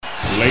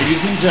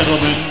Ladies and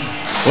gentlemen,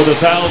 for the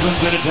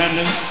thousands in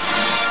attendance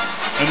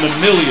and the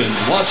millions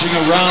watching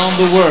around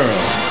the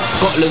world,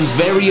 Scotland's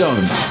very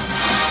own,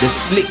 the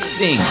Slick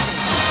Sing,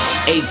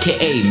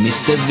 aka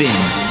Mr.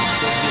 Vin.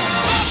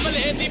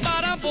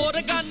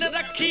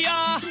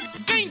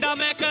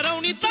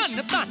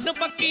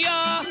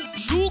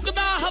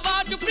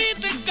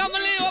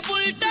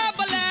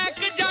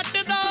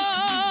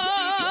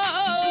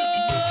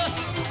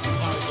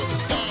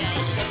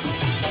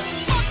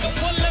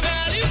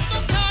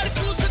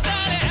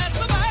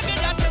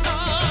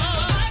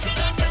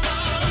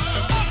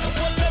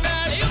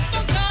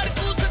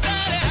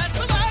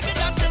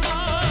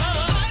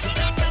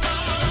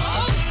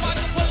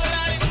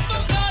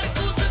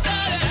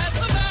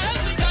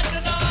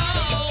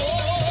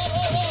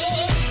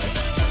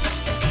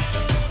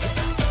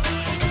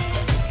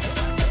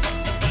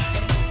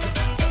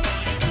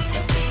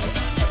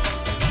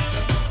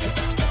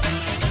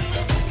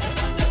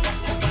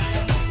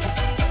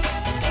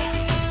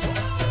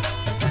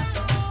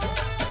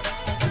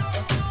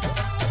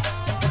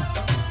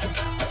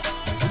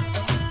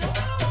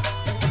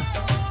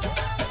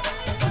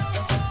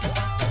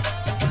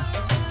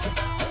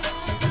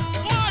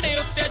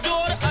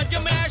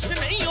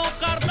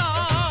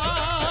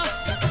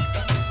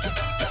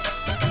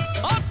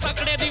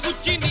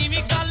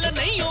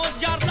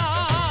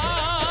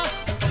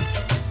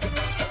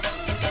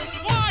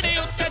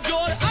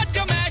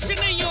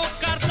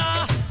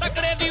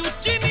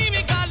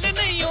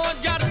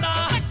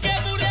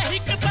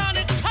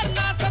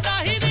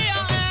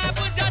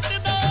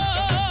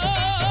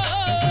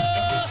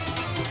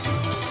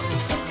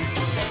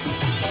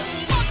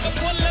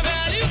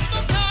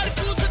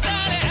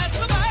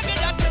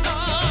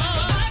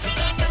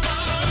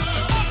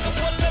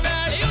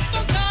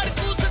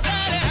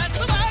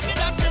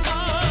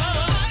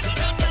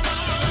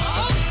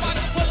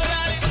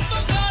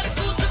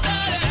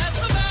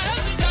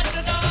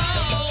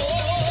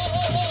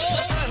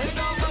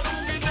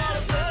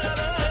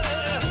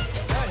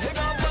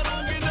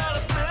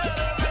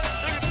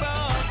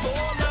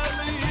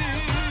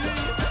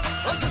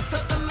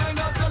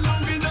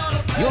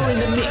 You're in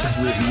the mix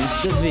with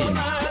Mr.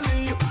 Vin.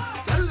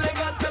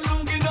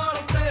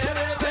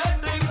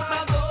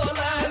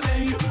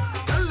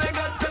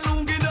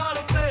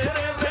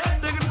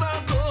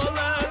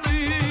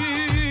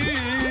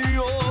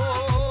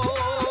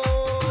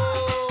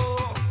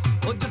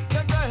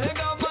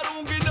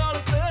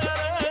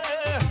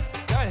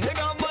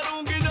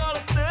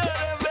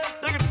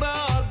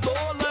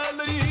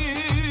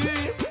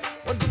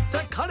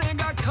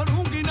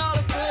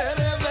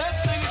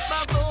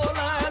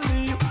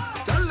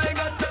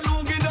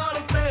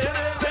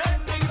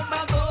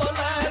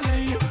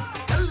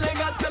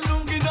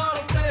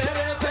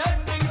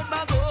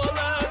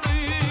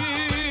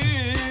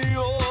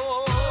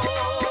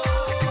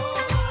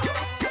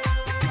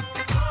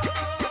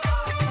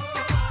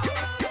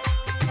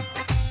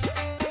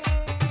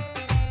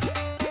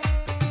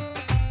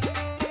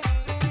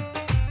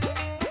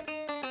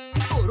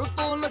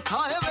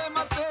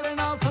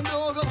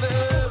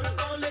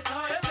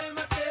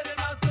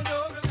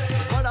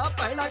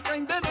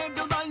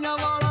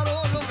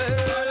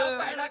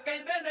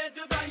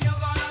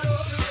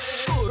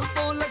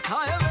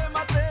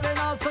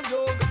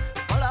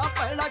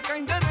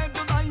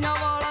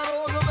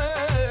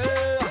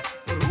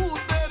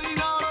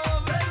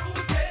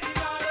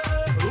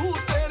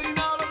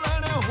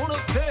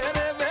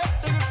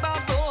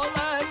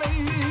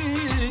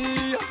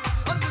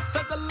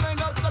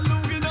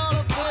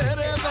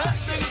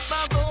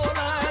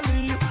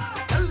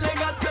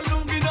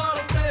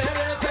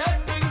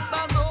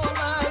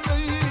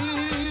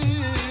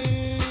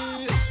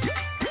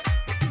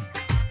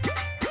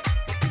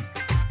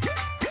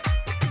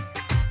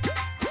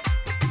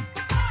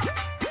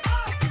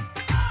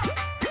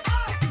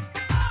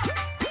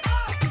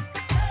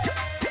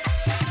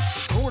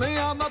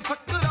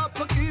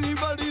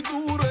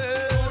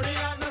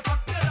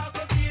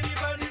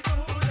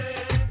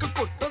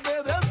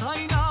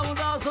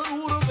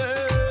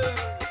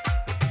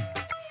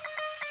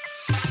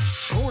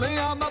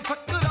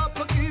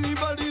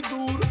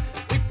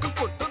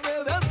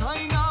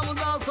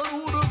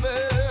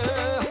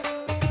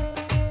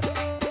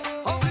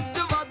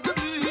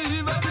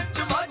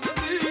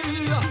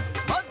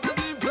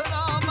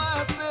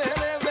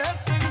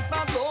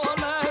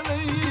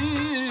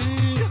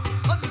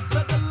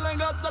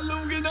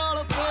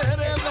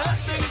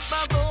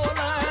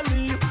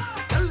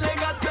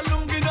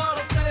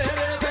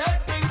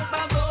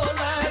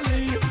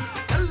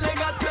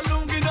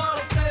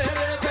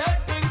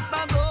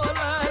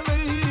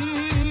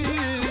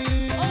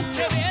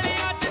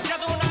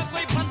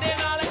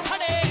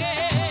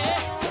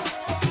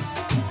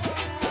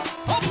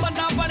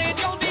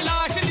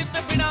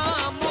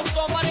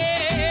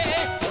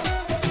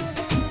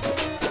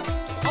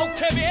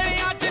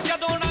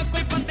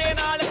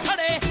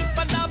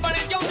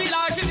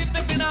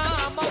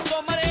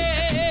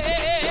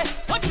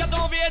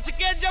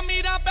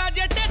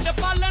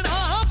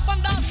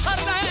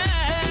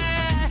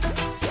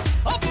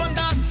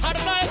 ਬੰਦਾ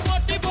ਸੜਦਾ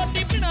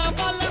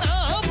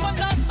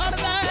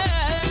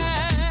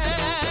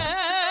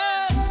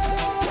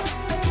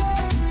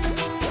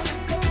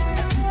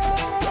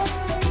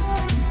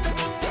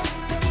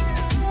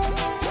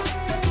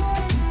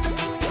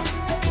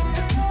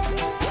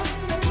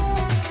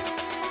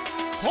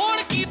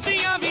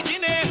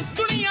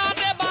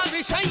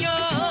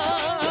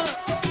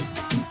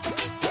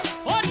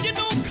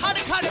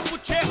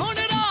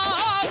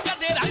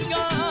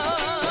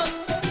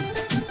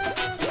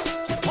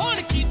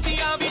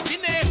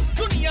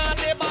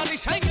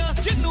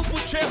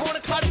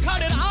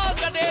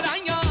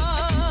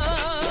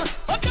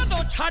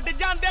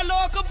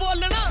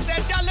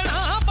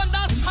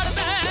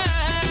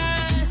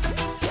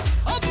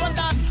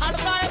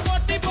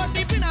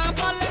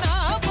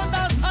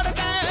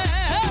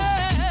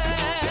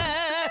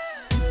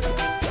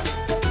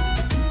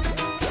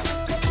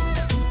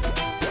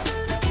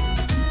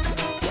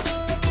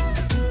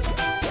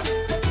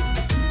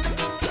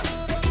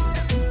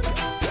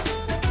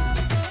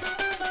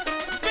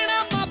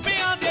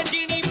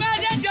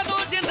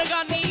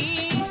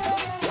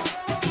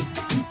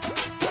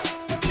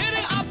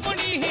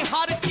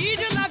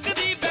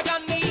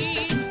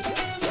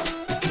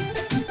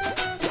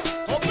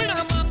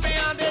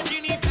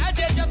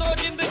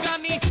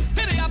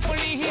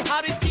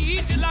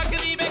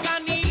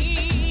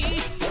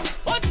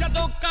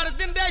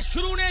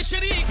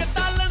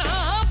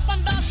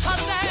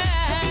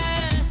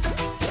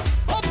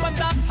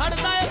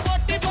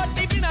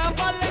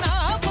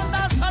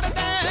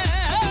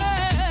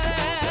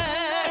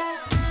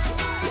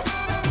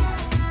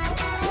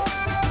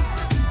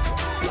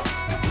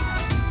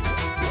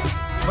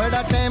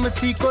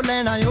ਸੀ ਕੋ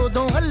ਲੈਣਾ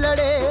ਉਦੋਂ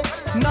ਹੱਲੜੇ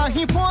ਨਾ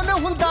ਹੀ phone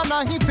ਹੁੰਦਾ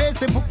ਨਾ ਹੀ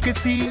Facebook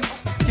ਸੀ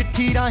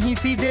ਚਿੱਠੀ ਰਾਹੀਂ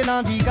ਸੀ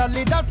ਦਿਲਾਂ ਦੀ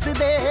ਗੱਲ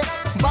ਦੱਸਦੇ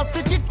ਬਸ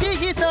ਚਿੱਠੀ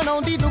ਹੀ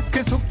ਸੁਣਾਉਂਦੀ ਦੁੱਖ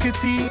ਸੁੱਖ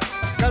ਸੀ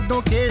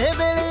ਕਦੋਂ ਕਿਹੜੇ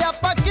ਵੇਲੇ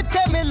ਆਪਾਂ ਕਿੱਥੇ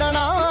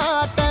ਮਿਲਣਾ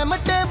ਟਾਈਮ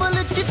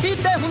ਟੇਬਲ ਚਿੱਠੀ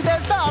ਤੇ ਹੁੰਦੇ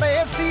ਸਾਰੇ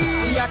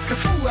ਸੀ ਅੱਖ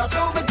ਭੂਆ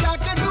ਤੋਂ ਬਚਾ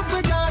ਕੇ ਡੁੱਬ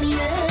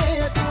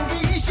ਜਾਣੀਏ ਤੂੰ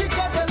ਵੀ ਇਸ਼ਕ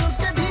ਦੇ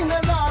ਲੁੱਟਦੀ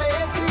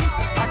ਨਜ਼ਾਰੇ ਸੀ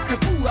ਅੱਖ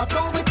ਭੂਆ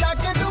ਤੋਂ ਬਚਾ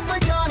ਕੇ ਡੁੱਬ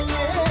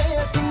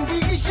ਜਾਣੀਏ ਤੂੰ ਵੀ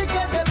ਇਸ਼ਕ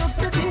ਦੇ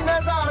ਲੁੱਟਦੀ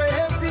ਨਜ਼ਾਰੇ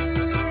ਸੀ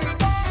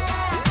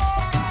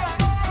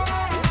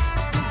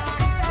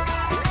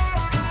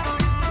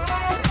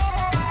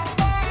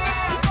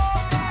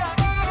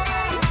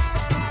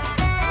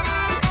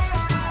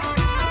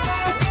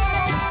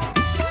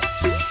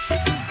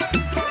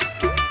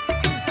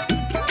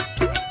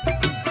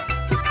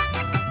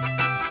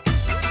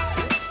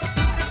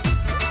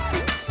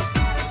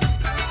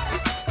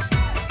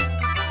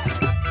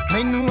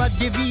ਮੈਨੂੰ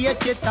ਅੱਜ ਵੀ ਇਹ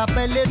ਚੇਤਾ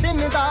ਪਹਿਲੇ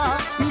ਦਿਨ ਦਾ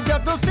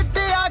ਜਦੋਂ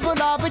ਸਿੱਟਿਆ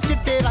ਗੁਲਾਬ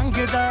ਚਿੱਟੇ ਰੰਗ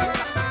ਦਾ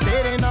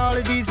ਤੇਰੇ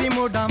ਨਾਲ ਦੀ ਸੀ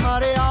ਮੋਢਾ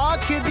ਮਾਰੇ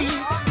ਆਖਦੀ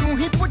ਤੂੰ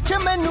ਹੀ ਪੁੱਛ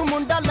ਮੈਨੂੰ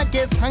ਮੁੰਡਾ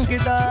ਲੱਗੇ ਸੰਗ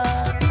ਦਾ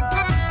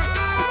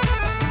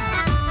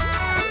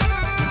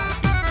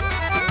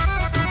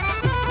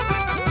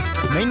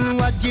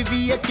ਮੈਨੂੰ ਅੱਜ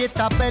ਵੀ ਇਹ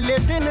ਚੇਤਾ ਪਹਿਲੇ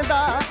ਦਿਨ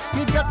ਦਾ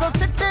ਜਦੋਂ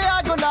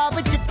ਸਿੱਟਿਆ ਗੁਲਾਬ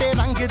ਚਿੱਟੇ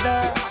ਰੰਗ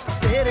ਦਾ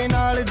ਤੇਰੇ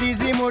ਨਾਲ ਦੀ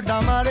ਸੀ ਮੋਢਾ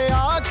ਮਾਰੇ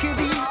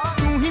ਆਖਦੀ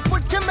ਤੂੰ ਹੀ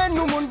ਪੁੱਛ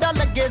ਮੈਨੂੰ ਮੁੰਡਾ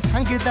ਲੱਗੇ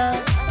ਸੰਗ ਦਾ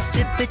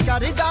ਚਿੱਤ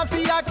ਕਰਦਾ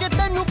ਸੀ ਆ ਕੇ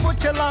ਤੈਨੂੰ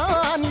ਪੁੱਛ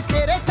ਲਾਂ ਨੀ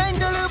ਤੇਰੇ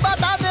ਸੈਂਡਲ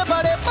ਬਾਟਾ ਦੇ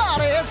ਬੜੇ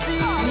ਭਾਰੇ ਸੀ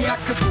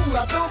ਅੱਖ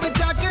ਭੂਆ ਤੋਂ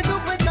ਬਚਾ ਕੇ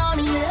ਡੁੱਬ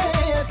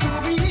ਜਾਣੀਏ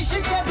ਤੂੰ ਵੀ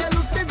ਇਸ਼ਕ ਦੇ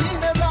ਲੁੱਟਦੀ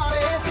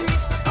ਨਜ਼ਾਰੇ ਸੀ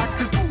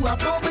ਅੱਖ ਭੂਆ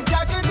ਤੋਂ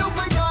ਬਚਾ ਕੇ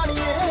ਡੁੱਬ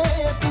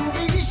ਜਾਣੀਏ ਤੂੰ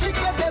ਵੀ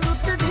ਇਸ਼ਕ ਦੇ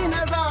ਲੁੱਟਦੀ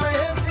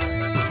ਨਜ਼ਾਰੇ ਸੀ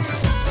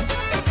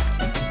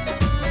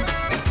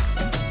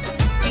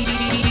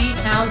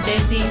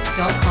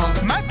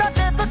DJTownDesi.com ਮੈਂ ਤਾਂ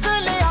ਜਿੱਦ ਤੇ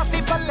ਲਿਆ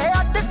ਸੀ ਪੱਲੇ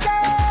ਅੱਡ ਕੇ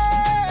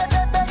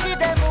ਬੇਬੇ ਜੀ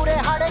ਦੇ ਮੂਰੇ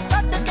ਹਾੜੇ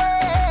ਕੱਢ ਕੇ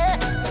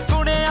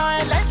ਸੁਣਿਆ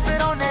ਐ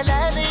ਲੈਂਸਰੋਂ ਨੇ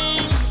ਲੈ ਲਈ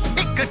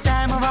ਇੱਕ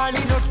ਟਾਈਮ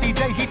ਵਾਲੀ ਰੋਟੀ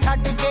ਜਹੀ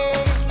ਛੱਡ ਕੇ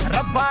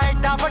ਰੱਬਾ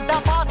ਐਡਾ ਵੱਡਾ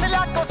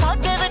ਫਾਸਲਾ ਕੋ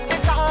ਸਾਡੇ ਵਿੱਚ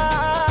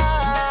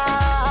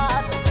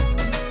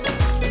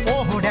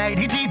ਉਹ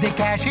ਡੈਡੀ ਜੀ ਦੇ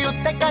ਕੈਸ਼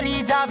ਉੱਤੇ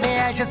ਕਰੀ ਜਾਵੇ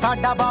ਐਸ਼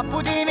ਸਾਡਾ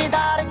ਬਾਪੂ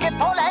ਜ਼ਿਮੀਦਾਰ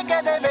ਕਿੱਥੋਂ ਲੈ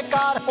ਕੇ ਦੇਵੇ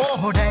ਕਾਰ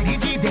ਉਹ ਡੈਡੀ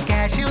ਜੀ ਦੇ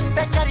ਕੈਸ਼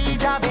ਉੱਤੇ ਕਰੀ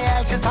ਜਾਵੇ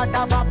ਐਸ਼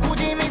ਸਾਡਾ ਬਾਪੂ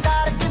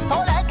ਜ਼ਿਮੀਦਾਰ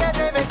ਕਿੱਥੋਂ ਲੈ ਕੇ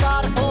ਦੇਵੇ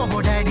ਕਾਰ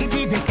ਉਹ ਡੈਡੀ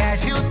ਜੀ ਦੇ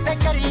ਕੈਸ਼ ਉੱਤੇ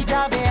ਕਰੀ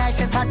ਜਾਵੇ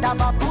ਐਸ਼ ਸਾਡਾ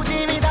ਬਾਪੂ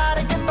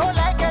ਜ਼ਿਮੀਦਾਰ ਕਿੱਥੋਂ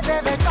ਲੈ ਕੇ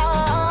ਦੇਵੇ ਕਾਰ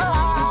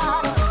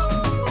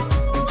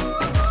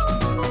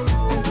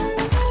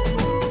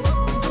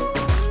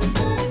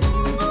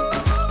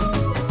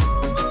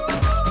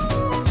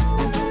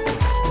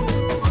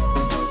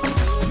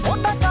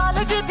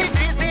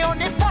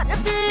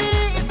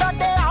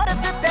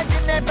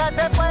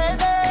ਪੈਸੇ ਪਏ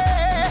ਨੇ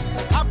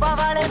ਅੱਬਾ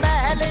ਵਾਲੇ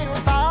ਮਹਿਲ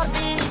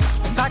ਉਸਾਰਦੀ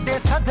ਸਾਡੇ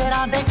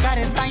ਸਦਰਾਂ ਦੇ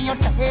ਘਰ ਤਾਈਓ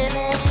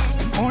ਟੇਲੇ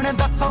ਹੁਣ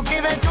ਦੱਸੋ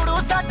ਕਿਵੇਂ ਜੁੜੂ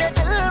ਸਾਡੇ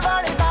ਦਿਲ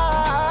ਵਾਲੀ ਦਾ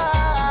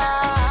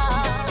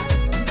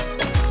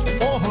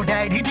ਉਹ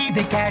ਡੈਡੀ ਜੀ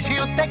ਦੇ ਕੈਸ਼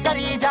ਉੱਤੇ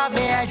ਕਰੀ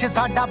ਜਾਵੇ ਐਸ਼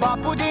ਸਾਡਾ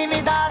ਬਾਪੂ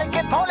ਜ਼ਿਮੀਦਾਰ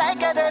ਕਿੱਥੋਂ ਲੈ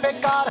ਕੇ ਦੇਵੇ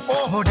ਕਾਰ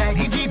ਉਹ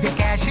ਡੈਡੀ ਜੀ ਦੇ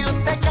ਕੈਸ਼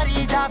ਉੱਤੇ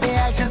ਕਰੀ ਜਾਵੇ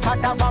ਐਸ਼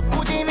ਸਾਡਾ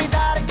ਬਾਪੂ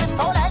ਜ਼ਿਮੀਦਾਰ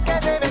ਕਿੱਥੋਂ ਲੈ ਕੇ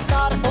ਦੇਵੇ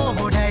ਕਾਰ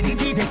ਉਹ ਡੈਡੀ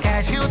ਜੀ ਦੇ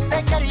ਕੈਸ਼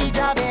ਉੱਤੇ ਕਰੀ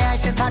ਜਾਵੇ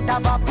ਐਸ਼ ਸਾਡਾ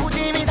ਬਾਪੂ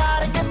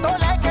ਜ਼ਿਮੀਦਾਰ ਕਿੱਥੋਂ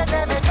ਲੈ ਕੇ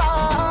ਦੇਵੇ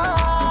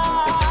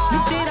ਕਾਰ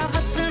ਤੇਰਾ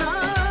ਹੱਸਣਾ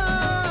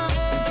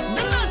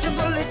ਦਿਲਾਂ 'ਚ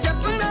ਬੋਲ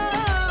ਚੱਪਣਾ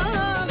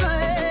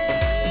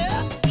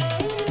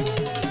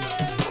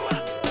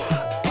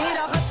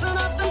ਤੇਰਾ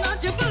ਹੱਸਣਾ ਦਿਲਾਂ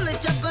 'ਚ ਬੋਲ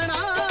ਚੱਪਣਾ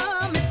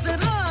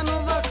ਮਿੱਤਰਾਂ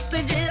ਨੂੰ ਵਕਤ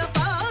ਜਿਹਾ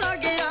ਪਾ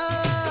ਗਿਆ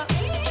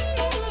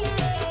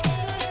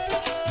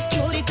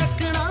ਚੋਰੀ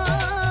ਤੱਕਣਾ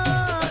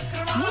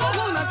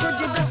ਮੂੰਹ ਨਾ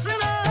ਕੁਝ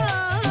ਦੱਸਣਾ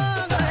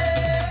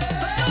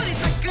ਚੋਰੀ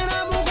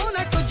ਤੱਕਣਾ ਮੂੰਹ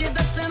ਨਾ ਕੁਝ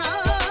ਦੱਸਣਾ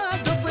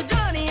ਡੁੱਬ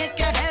ਜਾਣੀ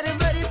ਕਹਿਰ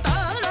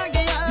ਵਰਤਾਣਾ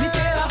ਗਿਆ ਨੀ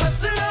ਤੇਰਾ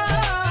ਹੱਸਣਾ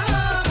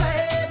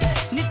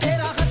ਨੀ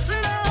ਤੇਰਾ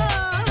ਹੱਸਣਾ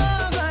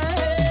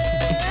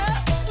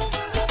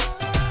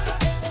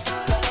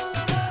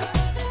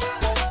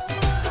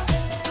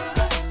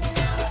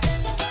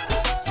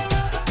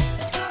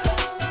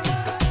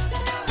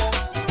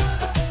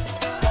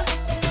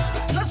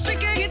ਹੱਸ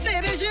ਕੇ ਹੀ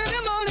ਤੇਰੇ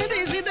ਸ਼ਰਮਾਉਣ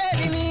ਦੀ ਸੀ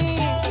ਦੇਰੀ ਨੀ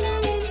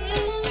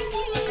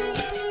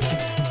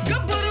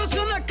ਗੱਭਰੂ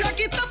ਸੁਨੱਖਾ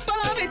ਕੀ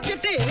ਤੱਪਾਂ ਵਿੱਚ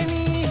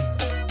ਢੇਰਨੀ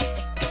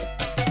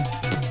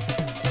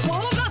ਹੋ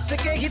ਹੱਸ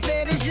ਕੇ ਹੀ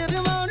ਤੇਰੇ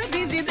ਸ਼ਰਮਾਉਣ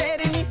ਦੀ ਸੀ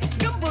ਦੇਰੀ ਨੀ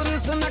ਗੱਭਰੂ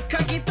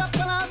ਸੁਨੱਖਾ ਕੀ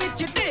ਤੱਪਾਂ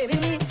ਵਿੱਚ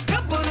ਢੇਰਨੀ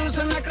ਗੱਭਰੂ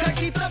ਸੁਨੱਖਾ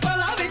ਕੀ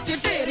ਤੱਪਾਂ ਵਿੱਚ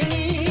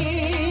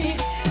ਢੇਰਨੀ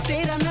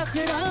ਤੇਰਾ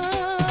ਨਖਰਾ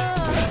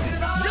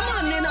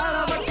ਜ਼ਮਾਨੇ ਨਾਲ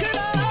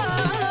ਵੱਖਰਾ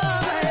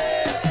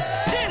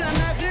ਤੇਰਾ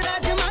ਨਖਰਾ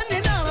ਜ਼ਮਾਨੇ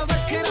ਨਾਲ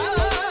ਵੱਖਰਾ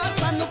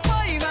ਸਾਨੂੰ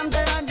ਭਾਈ ਵੰਦ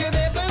ਰੰਜ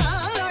ਦੇ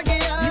ਬਣਾ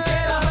ਗਿਆ ਨੀ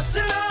ਤੇਰਾ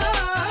ਹੱਸਣਾ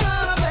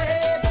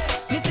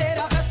ਨੀ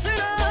ਤੇਰਾ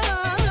ਹੱਸਣਾ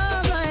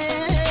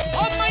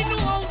ਓ ਮੈਨੂੰ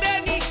ਆਉਂਦੇ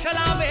ਨੀ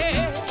ਸ਼ਲਾਵੇ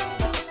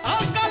ਆ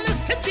ਗੱਲ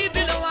ਸਿੱਧੀ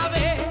ਦਿਲੋਂ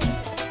ਆਵੇ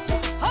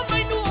ਓ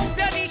ਮੈਨੂੰ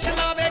ਆਉਂਦੇ ਨੀ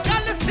ਸ਼ਲਾਵੇ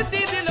ਗੱਲ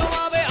ਸਿੱਧੀ ਦਿਲੋਂ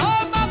ਆਵੇ ਓ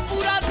ਮੈਂ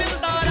ਪੂਰਾ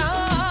ਦਿਲਦਾਰ ਆਂ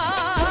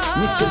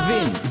Mr.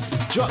 Vin,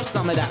 drop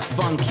some of that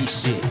funky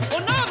shit. ਓ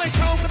ਨਾ ਮੈਂ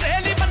ਸ਼ੌਕ ਦੇ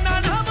ਲਈ ਬੰਨਾ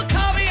ਨਾ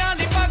ਵਿਖਾਵਿਆਂ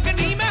ਦੀ ਪੱਗ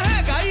ਨੀ ਮੈਂ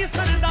ਹੈਗਾ ਹੀ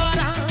ਸਰਦਾਰ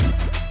ਆਂ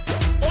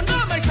ਓ ਨਾ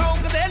ਮੈਂ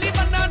ਸ਼ੌਕ ਦੇ ਲਈ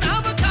ਬੰਨਾ ਨਾ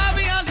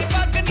ਵਿਖਾਵਿਆਂ ਦੀ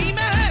ਪੱਗ ਨੀ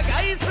ਮੈਂ ਹੈਗਾ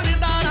ਹੀ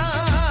ਸਰਦਾਰ ਆਂ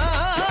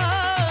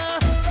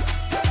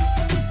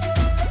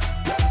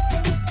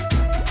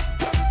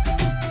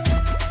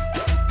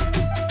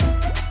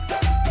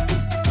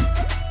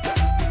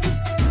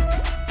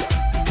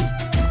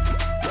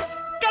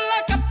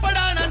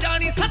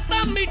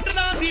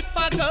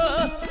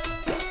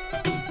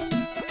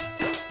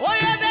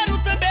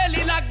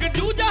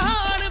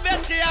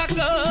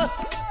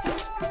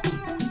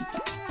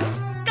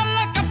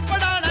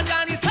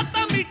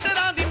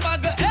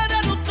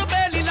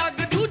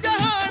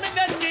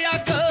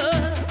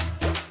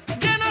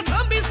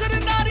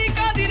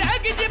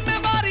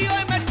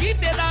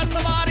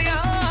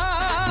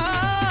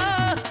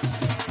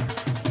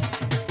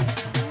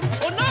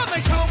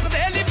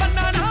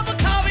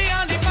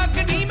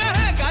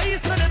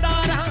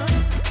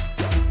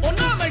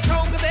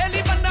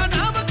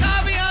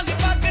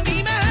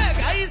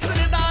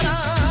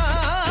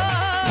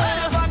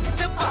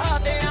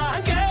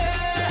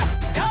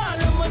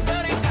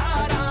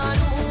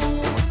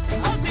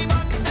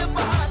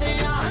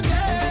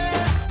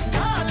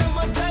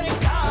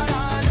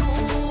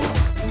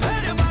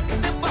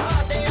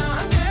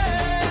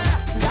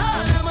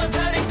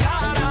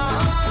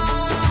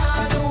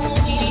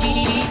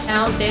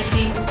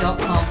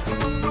sounddesi.com.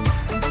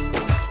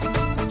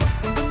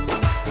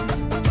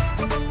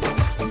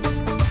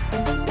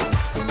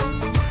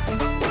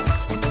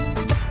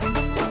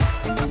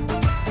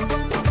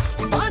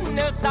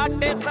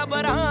 ਸਾਡੇ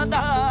ਸਬਰਾਂ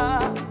ਦਾ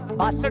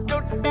ਬਸ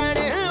ਟੁੱਟਣ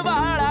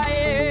ਵਾਲਾ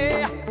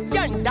ਏ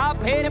ਝੰਡਾ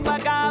ਫੇਰ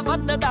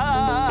ਬਗਾਵਤ ਦਾ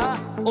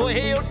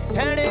ਓਏ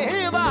ਉੱਠਣ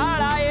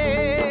ਵਾਲਾ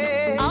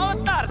ਏ ਆਓ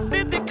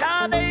ਧਰਤੀ ਦਿਖਾ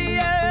ਦਈਏ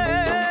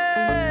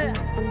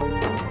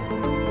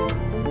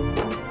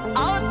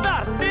ਆਓ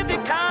ਧਰਤੀ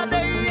ਦਿਖਾ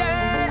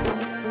ਦਈਏ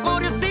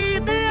ਕੁਰਸੀ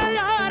ਦੇ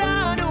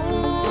ਯਾਰਾਂ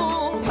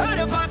ਨੂੰ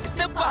ਹਰ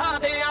ਵਕਤ ਪਾ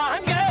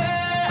ਦਿਆਂਗੇ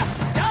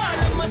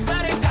ਜ਼ਾਲਮ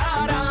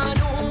ਸਰਕਾਰਾਂ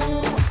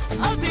ਨੂੰ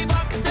ਅਸੀਂ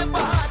ਵਕਤ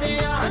ਪਾ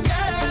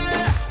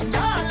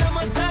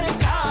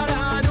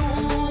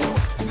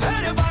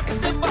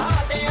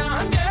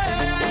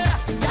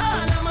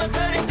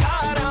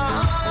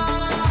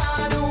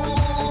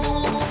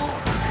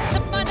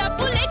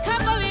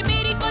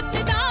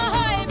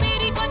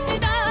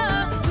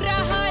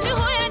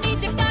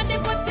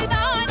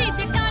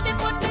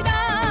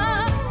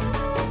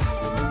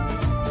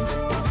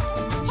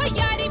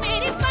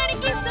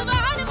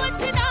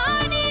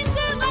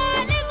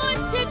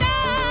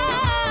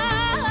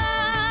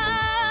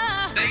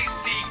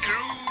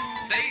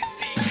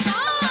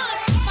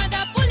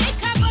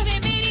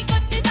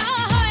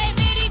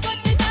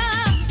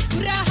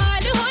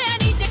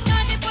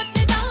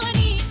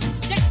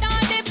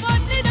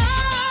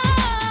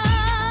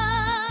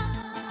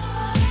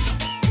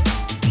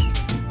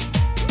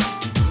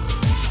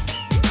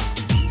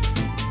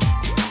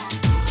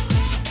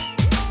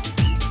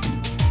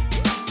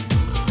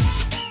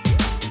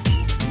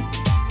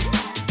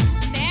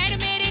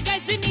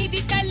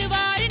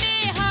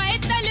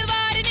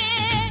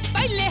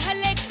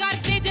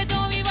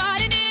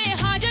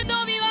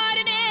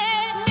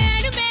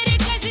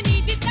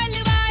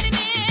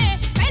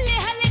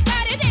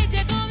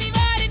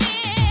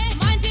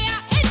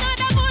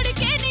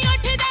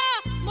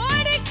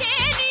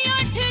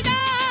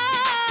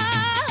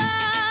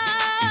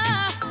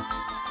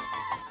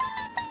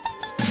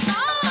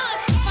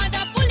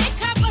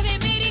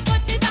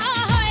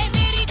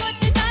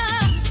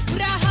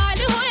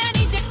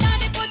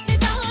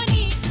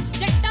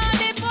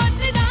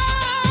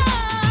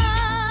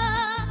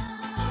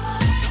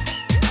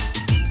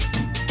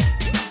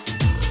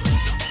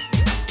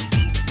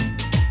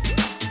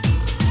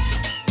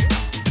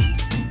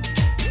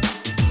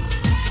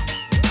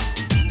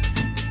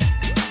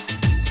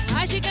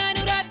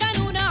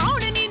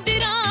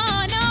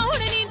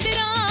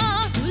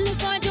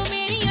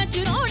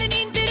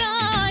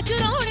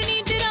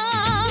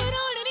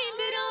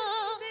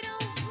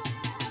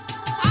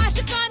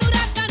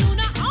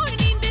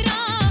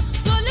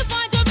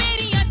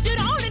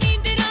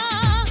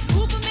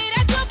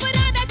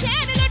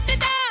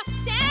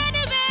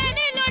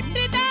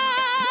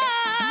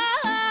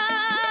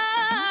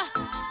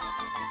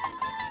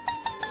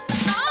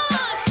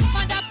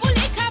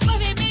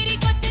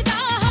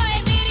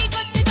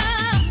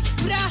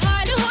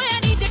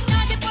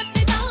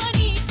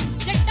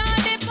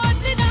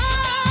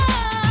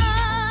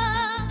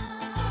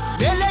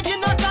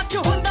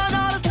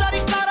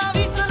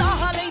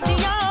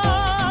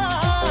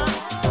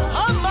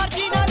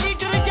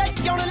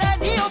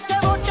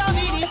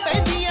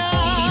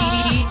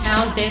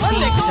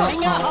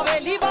sounddesi.com.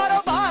 ਹਵੇਲੀ ਬਾਰੋ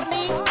ਬਾਰ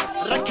ਨਹੀਂ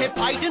ਰੱਖੇ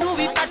ਫਾਈਟ ਨੂੰ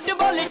ਵੀ ਕੱਟ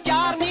ਬੋਲੇ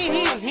ਚਾਰ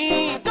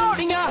ਨਹੀਂ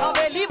ਘੋੜੀਆਂ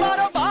ਹਵੇਲੀ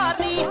ਬਾਰੋ ਬਾਰ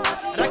ਨਹੀਂ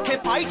ਰੱਖੇ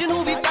ਫਾਈਟ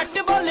ਨੂੰ ਵੀ ਕੱਟ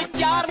ਬੋਲੇ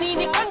ਚਾਰ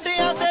ਨਹੀਂ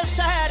ਕੰਡਿਆਂ ਤੇ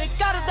ਸੈਰ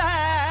ਕਰਦਾ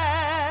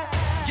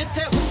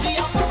ਜਿੱਥੇ ਹੁੰਦੀ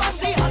ਆ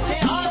ਪਾਬੰਦੀ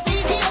ਹਥਿਆਰ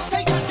ਦੀ ਨਹੀਂ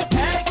ਉੱਥੇ ਜੱਟ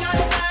ਫੈਰ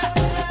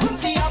ਕਰਦਾ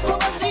ਹੁੰਦੀ ਆ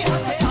ਪਾਬੰਦੀ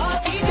ਹਥਿਆਰ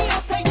ਦੀ ਨਹੀਂ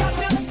ਉੱਥੇ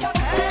ਜੱਟ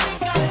ਫੈਰ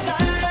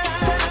ਕਰਦਾ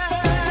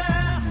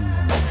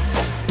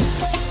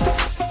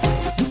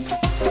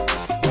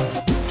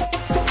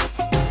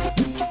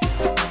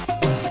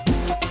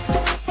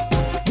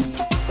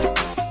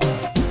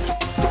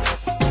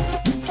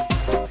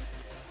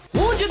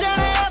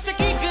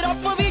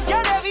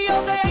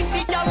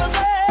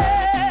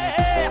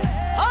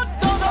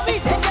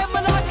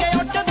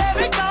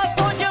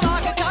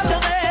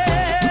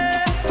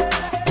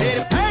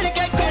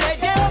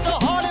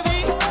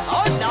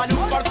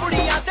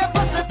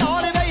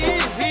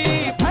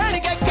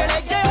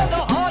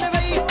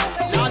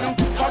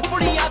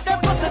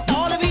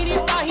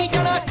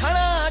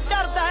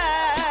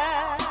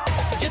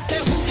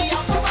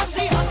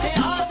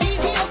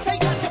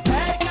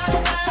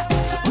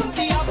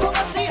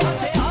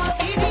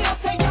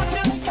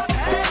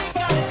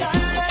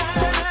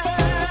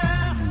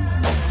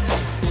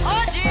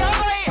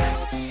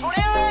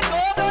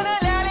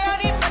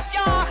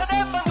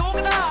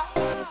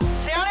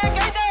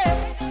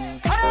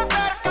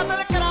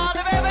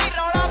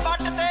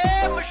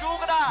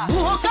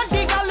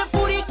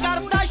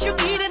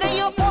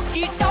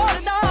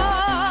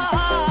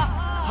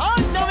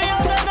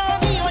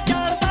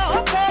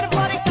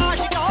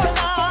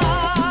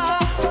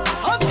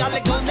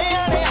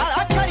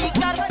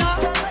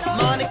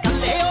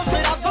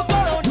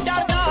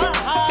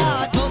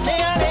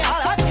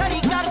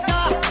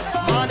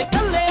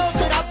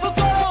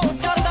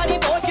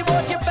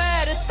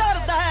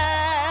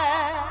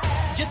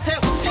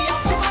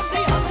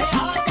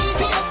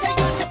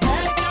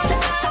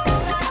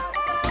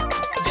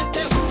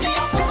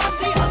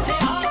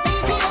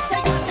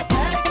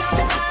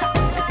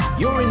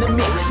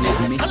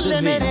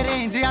ਥੱਲੇ ਮੇਰੇ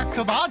ਰੇਂਜ ਅੱਖ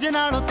ਬਾਜ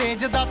ਨਾਲੋਂ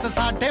ਤੇਜ਼ ਦੱਸ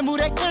ਸਾਡੇ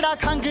ਮੂਰੇ ਕਿਹੜਾ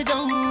ਖੰਗ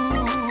ਜਾਊ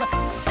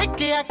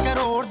 1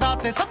 ਕਰੋੜ ਦਾ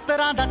ਤੇ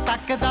 70 ਦਾ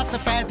ਟੱਕ ਦੱਸ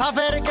ਪੈਸਾ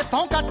ਫੇਰ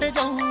ਕਿੱਥੋਂ ਕੱਟ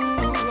ਜਾਊ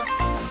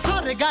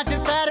ਸੁਰਗਾਂ 'ਚ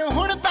ਪੈਰ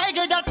ਹੁਣ ਪੈ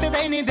ਗਏ ਜੱਟ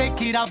ਦੇ ਨਹੀਂ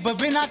ਦੇਖੀ ਰੱਬ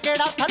ਬਿਨਾ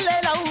ਕਿਹੜਾ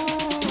ਥੱਲੇ ਲਾਊ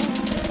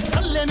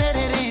ਥੱਲੇ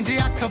ਮੇਰੇ ਰੇਂਜ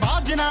ਅੱਖ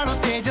ਬਾਜ ਨਾਲੋਂ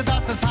ਤੇਜ਼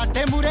ਦੱਸ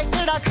ਸਾਡੇ ਮੂਰੇ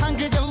ਕਿਹੜਾ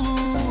ਖੰਗ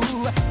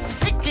ਜਾਊ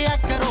 1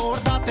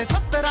 ਕਰੋੜ ਦਾ ਤੇ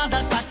 70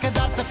 ਦਾ ਟੱਕ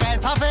ਦੱਸ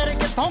ਪੈਸਾ ਫੇਰ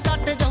ਕਿੱਥੋਂ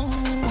ਕੱਟ ਜਾਊ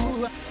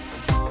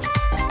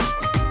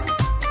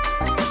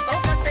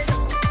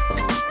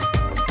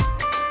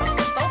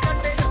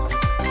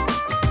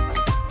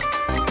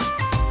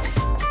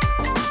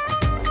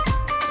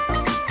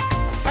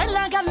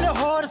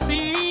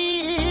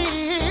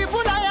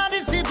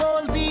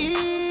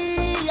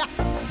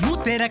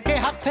ਤੇ ਰੱਖੇ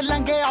ਹੱਥ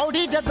ਲੰਗੇ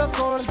ਔੜੀ ਜਦੋਂ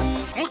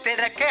ਕੋਲਦੀ ਮੂੰਹ ਤੇ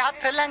ਰੱਖੇ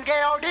ਹੱਥ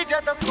ਲੰਗੇ ਔੜੀ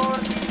ਜਦੋਂ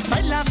ਕੋਲਦੀ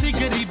ਪਹਿਲਾਂ ਸੀ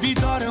ਗਰੀਬੀ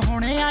ਦੌਰ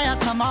ਹੁਣੇ ਆਇਆ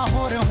ਸਮਾਂ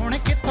ਹੋਰ ਹੁਣ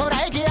ਕਿੱਥੋਂ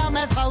ਰਹਿ ਗਿਆ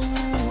ਮੈਂ ਸਾਊ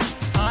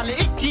ਸਾਲ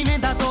 21ਵੇਂ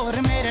ਦਾ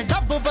ਜ਼ੋਰ ਮੇਰੇ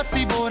ਡੱਬ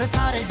ਬੱਤੀ ਬੋਰ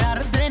ਸਾਰੇ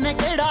ਡਰਦੇ ਨੇ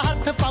ਕਿਹੜਾ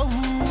ਹੱਥ ਪਾਊ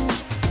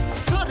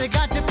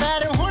ਸੁਰਗਾਂ 'ਚ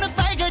ਪੈਰ ਹੁਣ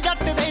ਪੈ ਗਏ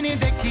ਜੱਟ ਦੇ ਨਹੀਂ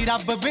ਦੇਖੀ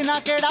ਰੱਬ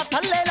ਬਿਨਾ ਕਿਹੜਾ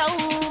ਥੱਲੇ ਲਾਊ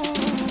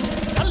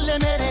ਥੱਲੇ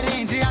ਮੇਰੇ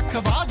ਰੇਂਜ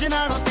ਅੱਖ ਬਾਜ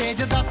ਨਾਲੋਂ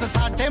ਤੇਜ਼ ਦੱਸ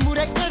ਸਾਡੇ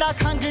ਮੂਰੇ ਕਿਹੜਾ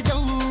ਖੰਗ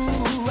ਜਾਊ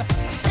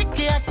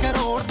 1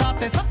 ਕਰੋੜ ਦਾ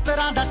ਤੇ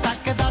 70 ਦਾ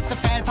ਟੱਕ ਦੱਸ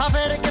ਪੈਸਾ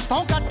ਫੇਰ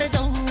ਕਿੱਥੋਂ ਕੱਟ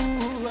ਜਾਊ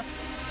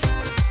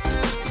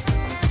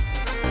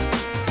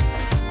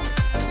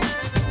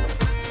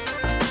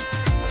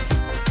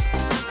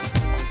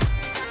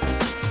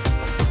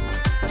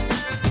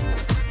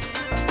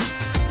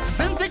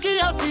ਜ਼ਿੰਦਗੀ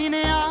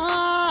ਹਸੀਨਿਆ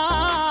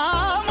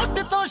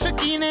ਮੁੱਢ ਤੋਂ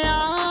ਸ਼ਕੀਨਿਆ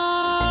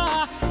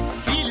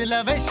ਕੀਲ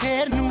ਲਵੇ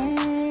ਸ਼ੇਰ ਨੂੰ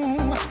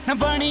ਨਾ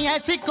ਬਣੀ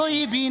ਐਸੀ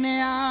ਕੋਈ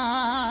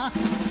ਬੀਨਿਆ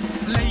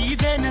ਲਈ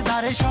ਦੇ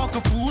ਨਜ਼ਾਰੇ ਸ਼ੌਕ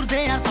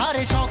ਪੂਰਦੇ ਆ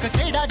ਸਾਰੇ ਸ਼ੌਕ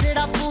ਕਿਹੜਾ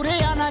ਜਿਹੜਾ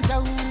ਪੂਰੇ ਆ ਨਾ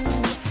ਜਾਊ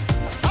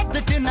ਅੱਧ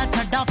 'ਚ ਨਾ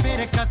ਛੱਡਾਂ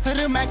ਫੇਰ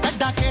ਕਸਰ ਮੈਂ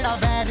ਕੱਢਾਂ ਕਿਹੜਾ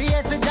ਵੈਰੀ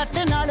ਇਸ ਜੱਟ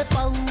ਨਾਲ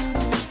ਪਾਊ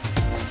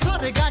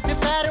ਸੁਰਗਾਂ 'ਚ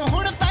ਪੈਰ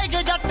ਹੁਣ ਪੈ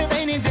ਗਏ ਜੱਟ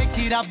ਦੇ ਨਹੀਂ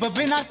ਦੇਖੀ ਰੱਬ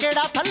ਬਿਨਾ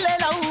ਕਿਹੜਾ ਥੱਲੇ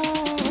ਲਾਊ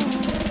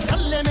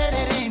ਥੱਲੇ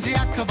ਮੇਰੇ ਰੇਂਜ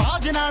ਅੱਖ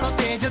ਬਾਜ ਨਾਲੋਂ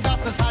ਤੇਜ਼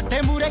ਦੱਸ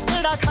ਸਾਡੇ ਮੂਰੇ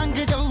ਕਿਹੜਾ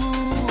ਖੰਗ ਜਾਊ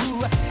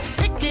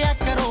 1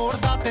 ਕਰੋੜ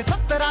ਦਾ ਤੇ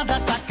 70 ਦਾ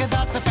ਟੱਕ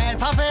ਦੱਸ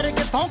ਪੈਸਾ ਫੇਰ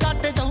ਕਿੱਥੋਂ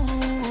ਕੱਟ ਜਾਊ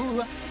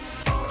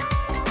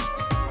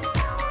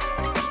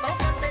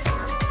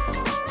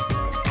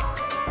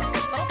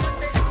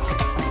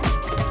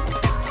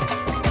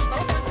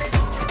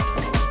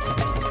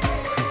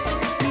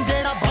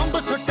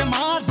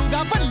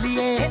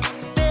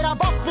ਤੇਰਾ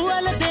ਬਾਪੂ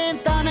ਵੱਲ ਦੇਣ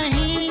ਤਾਂ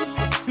ਨਹੀਂ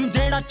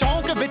ਜਿਹੜਾ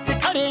ਚੌਂਕ ਵਿੱਚ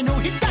ਖੜੇ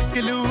ਨੂੰ ਹੀ ਚੱਕ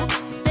ਲੂ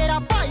ਤੇਰਾ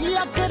ਭਾਈ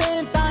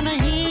ਅਕਰੇ ਤਾਂ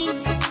ਨਹੀਂ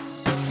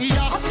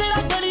ਯਾਰ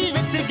ਤੇਰਾ ਗਲੀ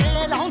ਵਿੱਚ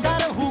ਗੇੜੇ ਲਾਉਂਦਾ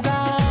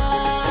ਰਹੂਗਾ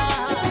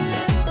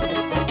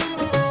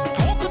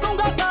ਠੋਕ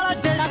ਦੂੰਗਾ ਸਾਲਾ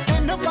ਜਿਹੜਾ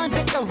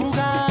 3-5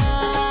 ਕਹੂਗਾ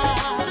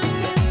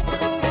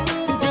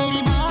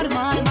ਜਿਹੜੀ ਮਾਰ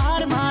ਮਾਰ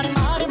ਮਾਰ ਮਾਰ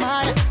ਮਾਰ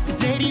ਮਾਰ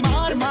ਜਿਹੜੀ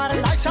ਮਾਰ ਮਾਰ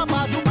ਲਾਸ਼ਾ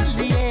ਮਾਦੂ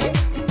ਬੱਲੀਏ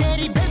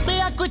ਤੇਰੀ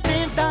ਬੇਬੇ ਆ ਕੋਈ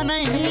ਚਿੰਤਾ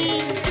ਨਹੀਂ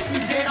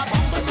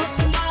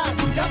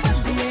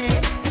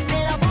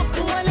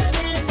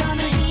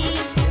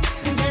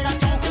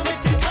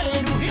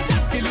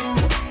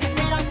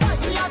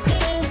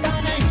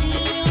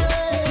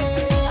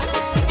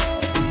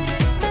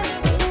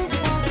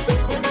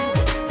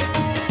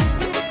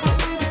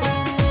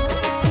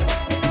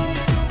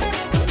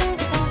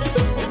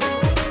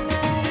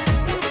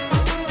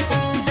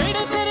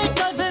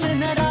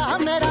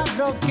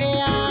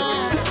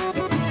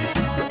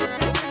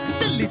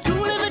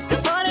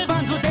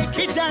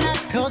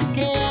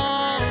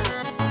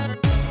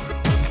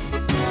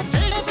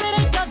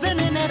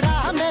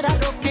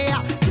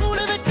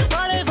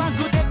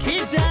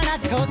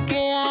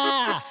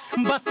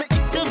ਬਸ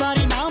ਇੱਕ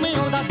ਵਾਰੀ ਨਾਮ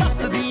ਉਹਦਾ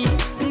ਦੱਸਦੀ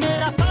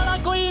ਮੇਰਾ ਸਾਲਾ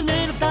ਕੋਈ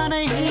ਮਿਲਦਾ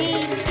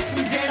ਨਹੀਂ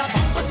ਜਿਹੜਾ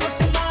ਬੰਬ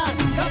ਸੁੱਟ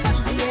ਮਾਰੂਗਾ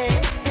ਬੱਲੀਏ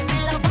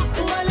ਤੇਰਾ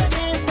ਬਾਪੂ ਵਾਲੇ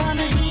ਦੇਤਾ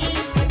ਨਹੀਂ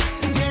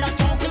ਜਿਹੜਾ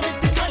ਚੌਂਕ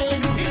ਵਿੱਚ ਖੜੇ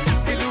ਨੂੰ ਹੀ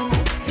ਚੱਕ ਲੂ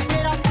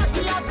ਤੇਰਾ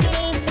ਭਾਈ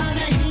ਦੇਤਾ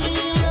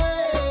ਨਹੀਂ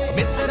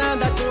ਮਿੱਤਰਾਂ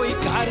ਦਾ ਕੋਈ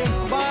ਘਰ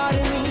ਬਾਰ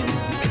ਨਹੀਂ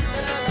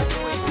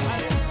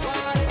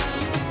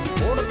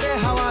ਉੜਦੇ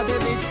ਹਵਾ ਦੇ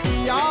ਵਿੱਚ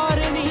ਯਾਰ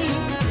ਨਹੀਂ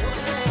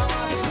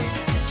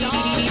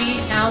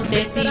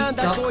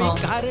DJTownDesi.com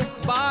ਘਰ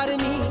ਬਾਰ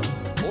ਨਹੀਂ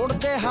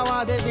ਉੜਦੇ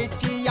ਹਵਾ ਦੇ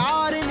ਵਿੱਚ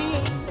ਯਾਰ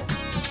ਨਹੀਂ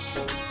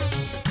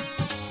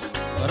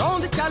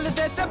ਰੌਂਦ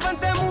ਚੱਲਦੇ ਤੇ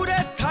ਬੰਦੇ ਮੂਰੇ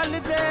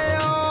ਥੱਲਦੇ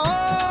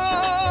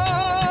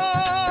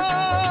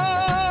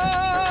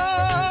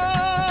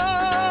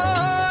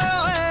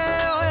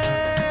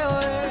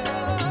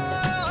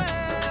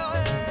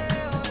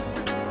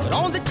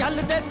ਰੌਂਦ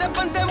ਚੱਲਦੇ ਤੇ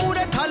ਬੰਦੇ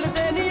ਮੂਰੇ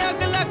ਥੱਲਦੇ ਨਹੀਂ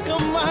ਅਗਲਾ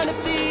ਕਮਾਣ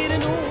ਤੀਰ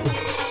ਨੂੰ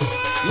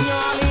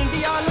ਆਲ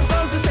ਇੰਡੀਆ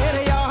ਲਾਇਸੈਂਸ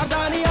ਤੇਰੇ ਯਾਰ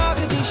ਦਾ ਨਹੀਂ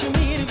ਆਖਦੀ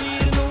ਸ਼ਮੀਰ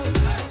ਵੀਰ ਨੂੰ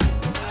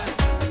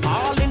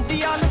ਆਲ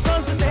ਇੰਡੀਆ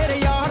ਲਾਇਸੈਂਸ ਤੇਰੇ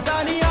ਯਾਰ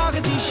ਦਾ ਨਹੀਂ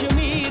ਆਖਦੀ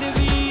ਸ਼ਮੀਰ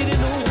ਵੀਰ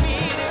ਨੂੰ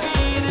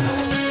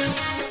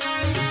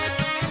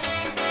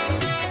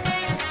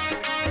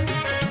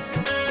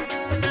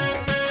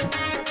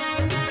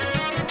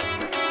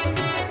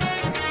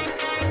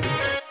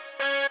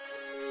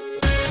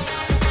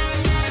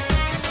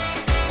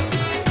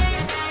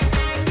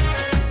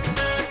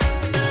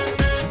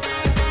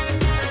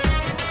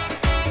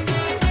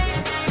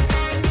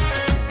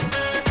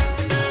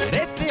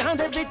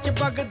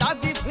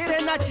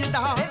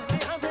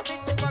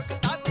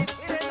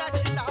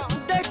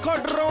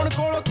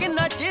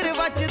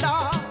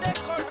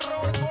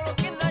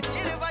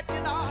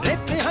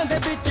ਅੱਖਾਂ ਦੇ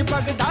ਵਿੱਚ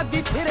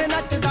ਬਗਦਾਦੀ ਫਿਰੇ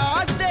ਨੱਚਦਾ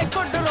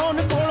ਦੇਖੋ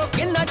ਡਰੋਨ ਕੋਲੋਂ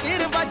ਕਿੰਨਾ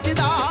ਚਿਰ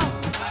ਵੱਜਦਾ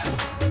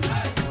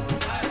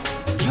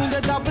ਜਿਉਂਦੇ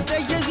ਦੱਬ ਤੇ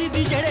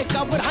ਯਜ਼ੀਦੀ ਜਿਹੜੇ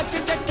ਕਬਰਾਂ 'ਚ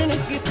ਟੱਟਣ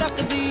ਕੀ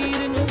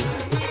ਤਕਦੀਰ ਨੂੰ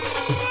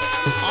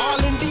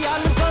ਆਲ ਇੰਡੀਆ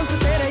ਲਾਇਸੈਂਸ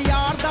ਤੇਰੇ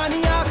ਯਾਰ ਦਾ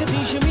ਨਹੀਂ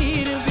ਆਖਦੀ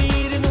ਸ਼ਮੀਰ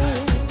ਵੀਰ ਨੂੰ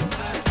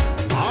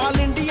ਆਲ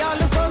ਇੰਡੀਆ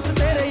ਲਾਇਸੈਂਸ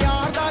ਤੇਰੇ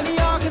ਯਾਰ ਦਾ ਨਹੀਂ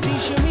ਆਖਦੀ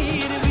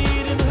ਸ਼ਮੀਰ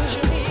ਵੀਰ ਨੂੰ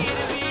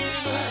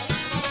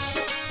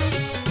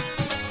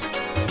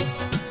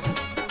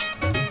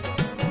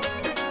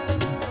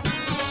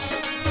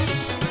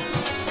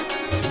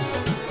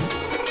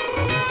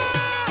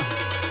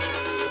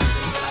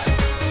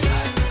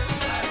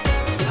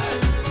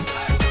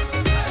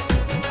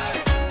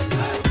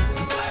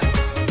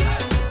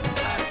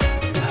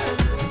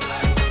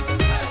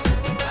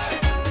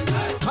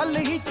ਹਲ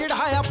ਹੀ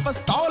ਚੜਾਇਆ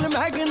ਪਿਸਤੌਲ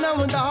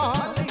ਮੈਗਨਮ ਦਾ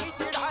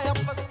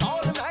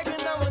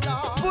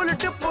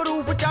ਬੁਲਟ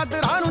ਪ੍ਰੂਫ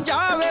ਚਾਦਰਾਂ ਨੂੰ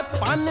ਜਾਵੇ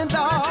ਪੰਨ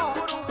ਦਾ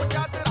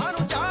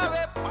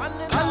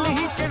ਹਲ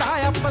ਹੀ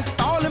ਚੜਾਇਆ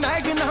ਪਿਸਤੌਲ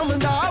ਮੈਗਨਮ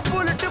ਦਾ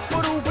ਬੁਲਟ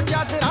ਪ੍ਰੂਫ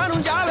ਚਾਦਰਾਂ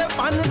ਨੂੰ ਜਾਵੇ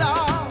ਪੰਨ ਦਾ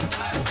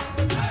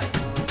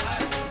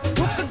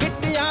ਹੁੱਕ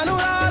ਗਿੱਟਿਆਂ ਨੂੰ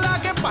ਆ ਲਾ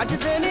ਕੇ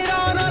ਭੱਜਦੇ ਨੀ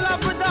ਰੌਣਾ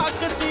ਲੱਭਦਾ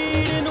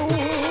ਕਤੀੜ ਨੂੰ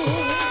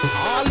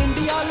ਆਲ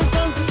ਇੰਡੀਆ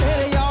ਲਾਇਸੈਂਸ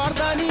ਤੇਰੇ ਯਾਰ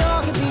ਦਾ ਨਹੀਂ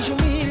ਆਖਦੀ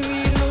ਸ਼ਮੀਰ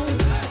ਵੀਰ ਨੂੰ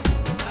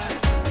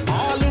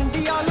ਆਲ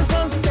ਇੰਡੀਆ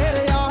ਲਾਇਸੈਂਸ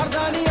ਤੇਰੇ ਯਾਰ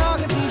ਦਾ ਨਹੀਂ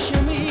ਆਖਦੀ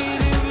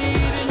ਸ਼ਮੀਰ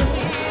ਵੀਰ ਨੂੰ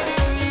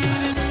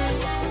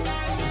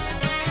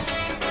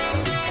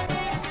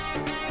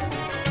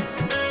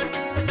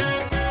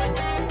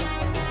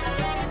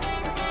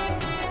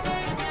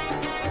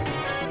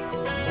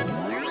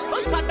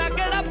ਉਹ ਸਾਡਾ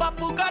ਕਿਹੜਾ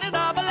ਬਾਪੂ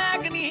ਕਰਦਾ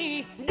ਬਲੈਕ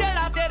ਨਹੀਂ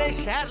ਜਿਹੜਾ ਤੇਰੇ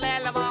ਸ਼ਹਿਰ ਲੈ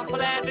ਲਵਾਂ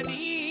ਫਲੈਟ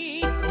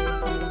ਨਹੀਂ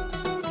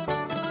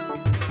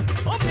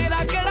ਉਹ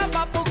ਮੇਰਾ ਕਿਹੜਾ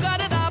ਬਾਪੂ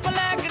ਕਰਦਾ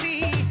ਬਲੈਕ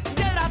ਨਹੀਂ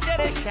ਜਿਹੜਾ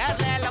ਤੇਰੇ ਸ਼ਹਿਰ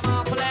ਲੈ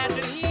ਲਵਾਂ ਫਲੈਟ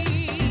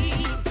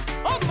ਨਹੀਂ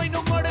ਉਹ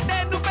ਮੈਨੂੰ ਮੁੜ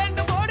ਤੈਨੂੰ ਪਿੰਡ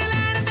ਮੋੜ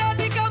ਲੈਣ ਦੇ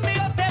ਨੀ ਕੰਮੀ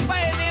ਉੱਤੇ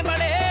ਪਏ ਨੇ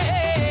ਬੜੇ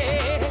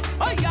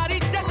ਉਹ ਯਾਰੀ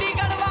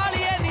ਚੰਡੀਗੜ੍ਹ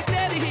ਵਾਲੀਏ ਨੀ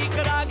ਤੇਰੀ ਹੀ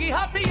ਕਰਾਂਗੀ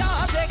ਹੱਥ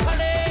ਯਾਦ ਦੇ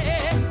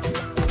ਖੜੇ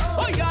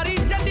ਉਹ ਯਾਰੀ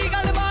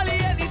ਚੰਡੀਗੜ੍ਹ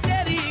ਵਾਲੀਏ ਨੀ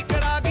ਤੇਰੀ ਹੀ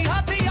ਕਰਾਂਗੀ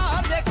ਹੱਥ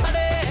ਯਾਦ ਦੇ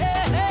ਖੜੇ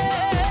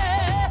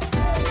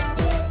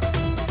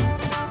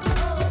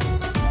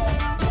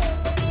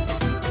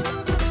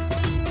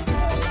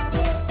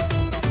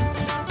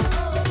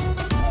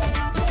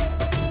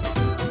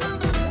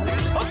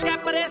ਉਹ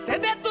ਕੈਪਰੇ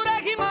ਸਿੱਧੇ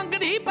ਤੁਰੇਗੀ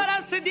ਮੰਗਦੀ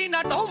ਪਰਸ ਦੀ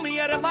ਨਾ ਟੋਮੀ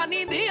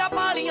ਅਰਮਾਨੀ ਦੀਆਂ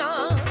ਪਾਲੀਆਂ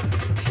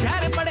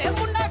ਸ਼ਹਿਰ ਬੜੇ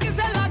ਮੁੰਡਾ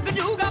ਕਿਸੇ ਲੱਗ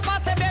ਜੂਗਾ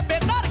ਪਾਸੇ ਬੇਬੇ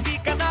ਧਰਗੀ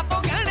ਕੰਨਾਂ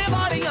ਪੋ ਗਹਿਣੇ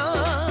ਵਾਲੀਆਂ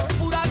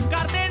ਪੂਰਾ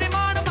ਕਰਦੇ ਨੇ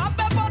ਮਾਣ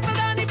ਬਾਬੇ ਪੁੱਤ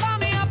ਦਾ ਨਹੀਂ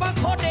ਭਾਵੇਂ ਆਪਾਂ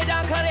ਖੋਟੇ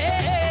ਜਾਂ ਖਰੇ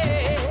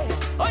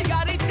ਓ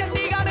ਯਾਰੀ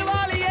ਚੰਡੀਗੜ੍ਹ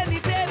ਵਾਲੀਏ ਨੀ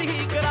ਤੇਰੀ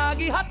ਹੀ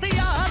ਕਰਾਂਗੀ ਹੱਥ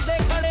ਯਾਦ ਦੇ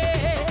ਖੜੇ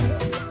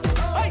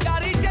ਓ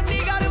ਯਾਰੀ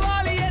ਚੰਡੀਗੜ੍ਹ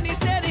ਵਾਲੀਏ ਨੀ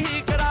ਤੇਰੀ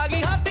ਹੀ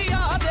ਕਰਾਂਗੀ ਹੱਥ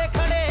ਯਾਦ ਦੇ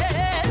ਖੜੇ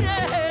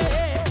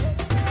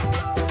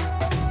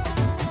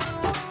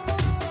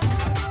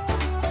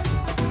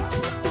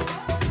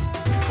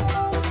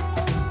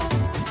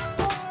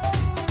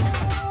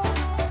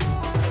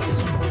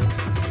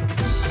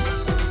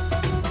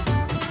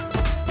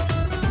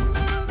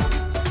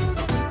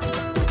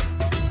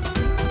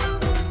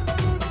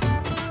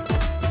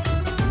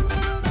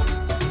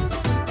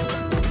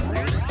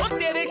ਉਹ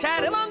ਤੇਰੇ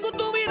ਸ਼ਹਿਰ ਵਾਂਗੂ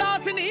ਤੂੰ ਵੀ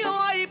ਰਾਸ ਨਹੀਂ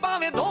ਆਈ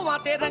ਭਾਵੇਂ ਦੋਵਾਂ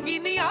ਤੇ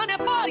ਰੰਗੀਨੀਆਂ ਨੇ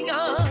ਭਾਰੀਆਂ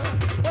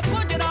ਉਹ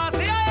ਕੁਝ ਰਾਸ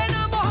ਆਏ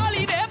ਨਾ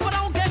ਮੋਹਾਲੀ ਦੇ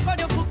ਪਰੌਂਠੇ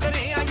ਕੁਝ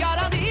ਫੁਕਰੇ ਆ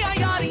ਯਾਰਾਂ ਦੀਆਂ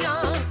ਯਾਰੀਆਂ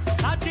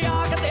ਸੱਚ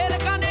ਆਖਦੇ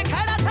ਰਕਾਨੇ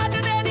ਖਹਿੜਾ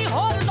ਛੱਡਦੇ ਨਹੀਂ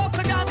ਹੋਰ ਦੁੱਖ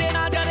ਜਾਂਦੇ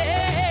ਨਾ ਜਰੇ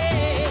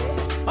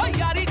ਓ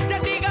ਯਾਰੀ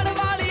ਚੰਡੀਗੜ੍ਹ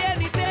ਵਾਲੀਏ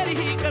ਨੀ ਤੇਰੀ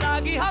ਹੀ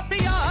ਕਰਾਂਗੀ ਹੱਥ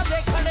ਯਾਦ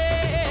ਦੇ ਖੜੇ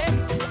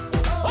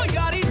ਓ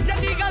ਯਾਰੀ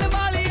ਚੰਡੀਗੜ੍ਹ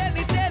ਵਾਲੀਏ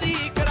ਨੀ ਤੇਰੀ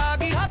ਹੀ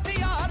ਕਰਾਂਗੀ ਹੱਥ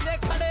ਯਾਦ ਦੇ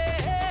ਖੜੇ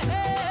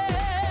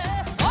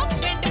ਉਹ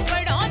ਪਿੰਡ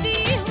ਪੜਾਉਂਦੀ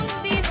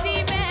ਹੁੰਦੀ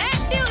ਸੀ ਮੈਂ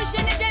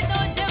ਟਿਊਸ਼ਨ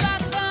ਜਦੋਂ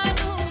ਜਵਾਕਾਂ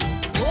ਨੂੰ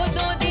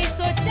ਉਦੋਂ ਦੀ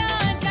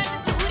ਸੋਚਾਂ ਜਦ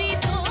ਦੂਰੀ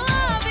ਤੋਂ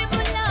ਆਵੇ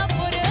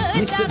Mullanpur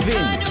Mr.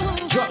 Vin,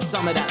 drop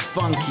some of that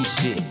funky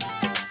shit.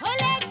 ਹੋ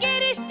ਲੈ ਕੇ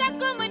ਰਿਸ਼ਤਾ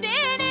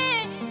ਘੁੰਮਦੇ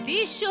ਨੇ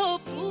ਦੀਸ਼ੋ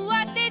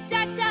ਭੂਆ ਤੇ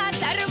ਚਾਚਾ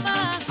ਧਰਮਾ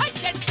ਹੋ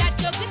ਜੱਟਾ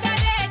ਚੁੱਕਦਾ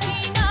ਰਹਿ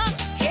ਜੀਨਾ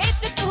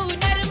ਖੇਤ ਤੂੰ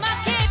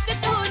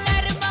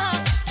ਨਰਮਾ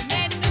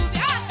ਮੈਨੂੰ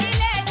ਵਿਆਹ ਕੇ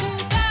ਲੈ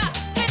ਜੂਗਾ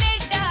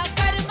ਕੈਨੇਡਾ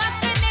ਕਰਮਾ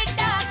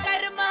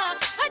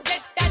ਹੋ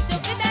ਜੱਟਾ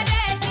ਚੁੱਕਦਾ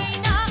ਰਹਿ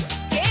ਜੀਨਾ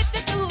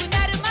ਖੇਤ ਤੂੰ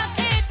ਨਰਮਾ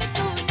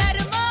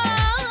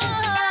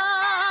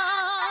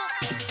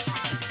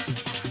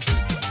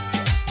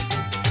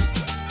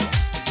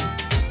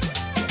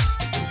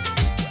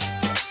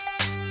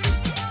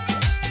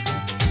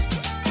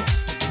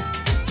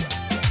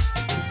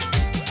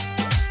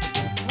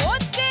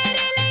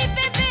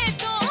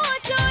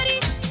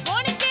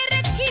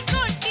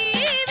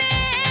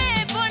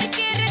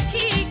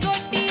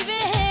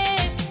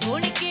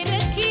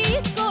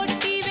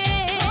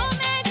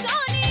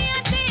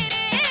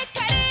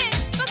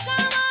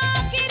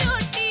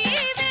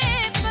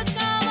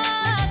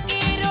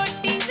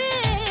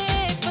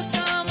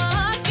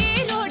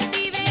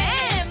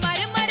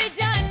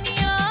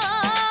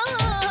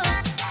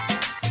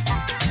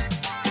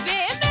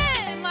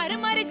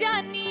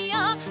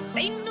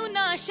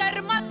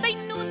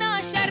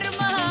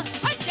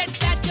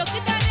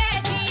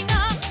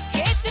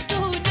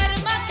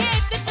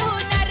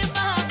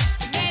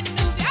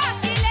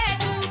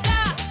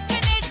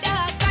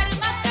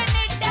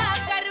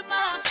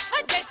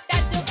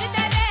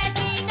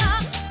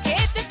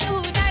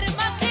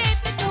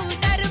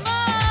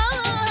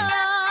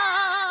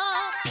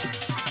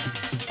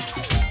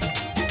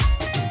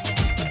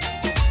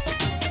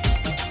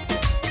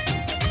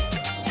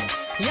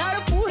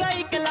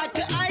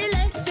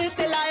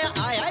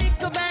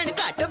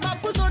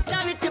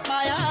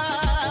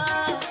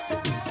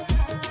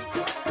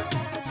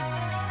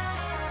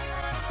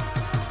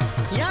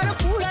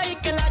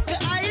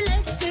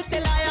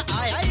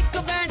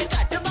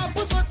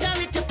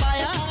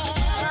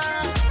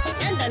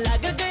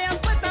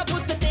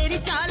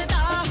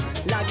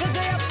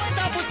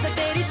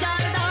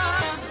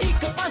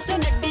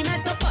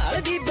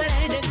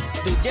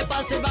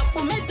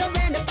ਬਾਪੂ ਮੈਥੋਂ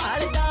ਵੈਂਡ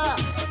ਪਾਲਦਾ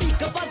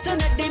ਇੱਕ ਪਾਸੇ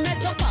ਨੱਡੀ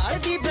ਮੈਥੋਂ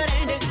ਪਾਲਦੀ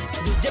ਬਰੈਂਡ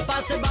ਦੂਜੇ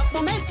ਪਾਸੇ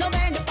ਬਾਪੂ ਮੈਥੋਂ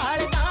ਵੈਂਡ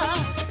ਪਾਲਦਾ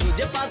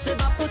ਦੂਜੇ ਪਾਸੇ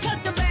ਬਾਪੂ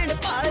ਸੱਤ ਵੈਂਡ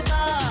ਪਾਲਦਾ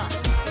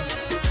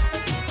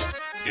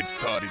It's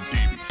starting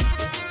TV.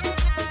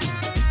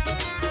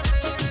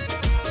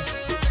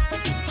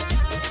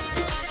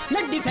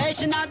 ਨੱਡੀ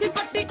ਫੈਸ਼ਨਾਂ ਦੀ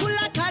ਪੱਟੀ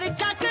ਖੁੱਲਾ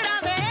ਖਰਚਾ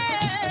ਕਰਾਵੇ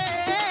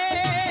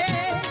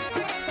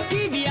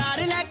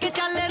PVR ਲੈ ਕੇ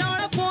ਚੱਲ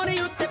ਰੌਲਾ ਫੋਨ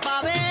ਉੱਤੇ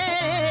ਪਾਵੇ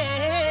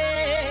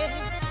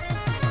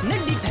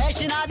ਨੱਡੀ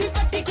ਫੈਸ਼ਨਾਂ ਦੀ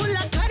ਪੱਟੀ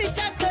ਖੁੱਲਾ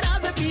ਖਰਚਾ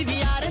ਕਰਾਵੇ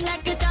PVR ਲੈ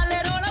ਕੇ ਚੱਲ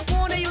ਰੌਲਾ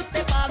ਫੋਨ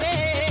ਉੱਤੇ ਪਾਵੇ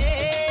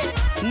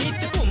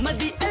ਨਿੱਤ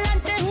ਘੁੰਮਦੀ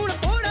ਐਲੰਟੇ ਹੁਣ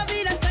ਪੋੜਾ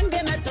ਵੀ ਨਾ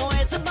ਸੰਗੇ ਮੈਥੋਂ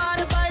ਇਸ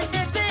ਬਾਰ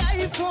ਬਰਥਡੇ ਤੇ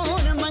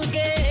ਆਈਫੋਨ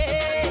ਮੰਗੇ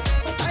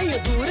ਆਇਓ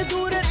ਦੂਰ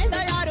ਦੂਰ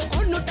ਰਹਿੰਦਾ ਯਾਰ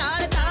ਉਹਨੂੰ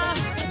ਟਾਲਦਾ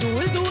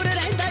ਦੂਰ ਦੂਰ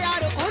ਰਹਿੰਦਾ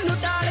ਯਾਰ ਉਹਨੂੰ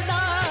ਟਾਲਦਾ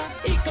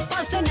ਇੱਕ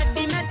ਪਾਸੇ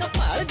ਨੱਡੀ ਮੈਥੋਂ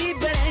ਭਾਲਦੀ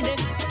ਬਰੈਂਡ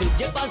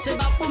ਦੂਜੇ ਪਾਸੇ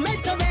ਬਾਪੂ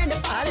ਮੈਥੋਂ ਵੈਂਡ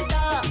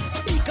ਪਾਲਦਾ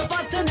ਇੱਕ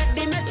ਪਾਸੇ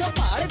ਨੱਡੀ ਮੈਥੋਂ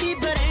ਭਾਲਦੀ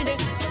ਬਰੈਂਡ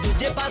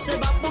ਦੂਜੇ ਪਾਸੇ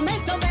ਬਾਪੂ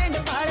ਮੈਥੋਂ ਵੈਂਡ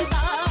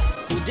ਪਾਲਦਾ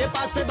ਦੂਜੇ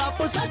ਪਾਸੇ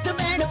ਬਾਪੂ ਸੱਤ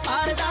ਵੈਂਡ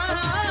ਪਾਲਦਾ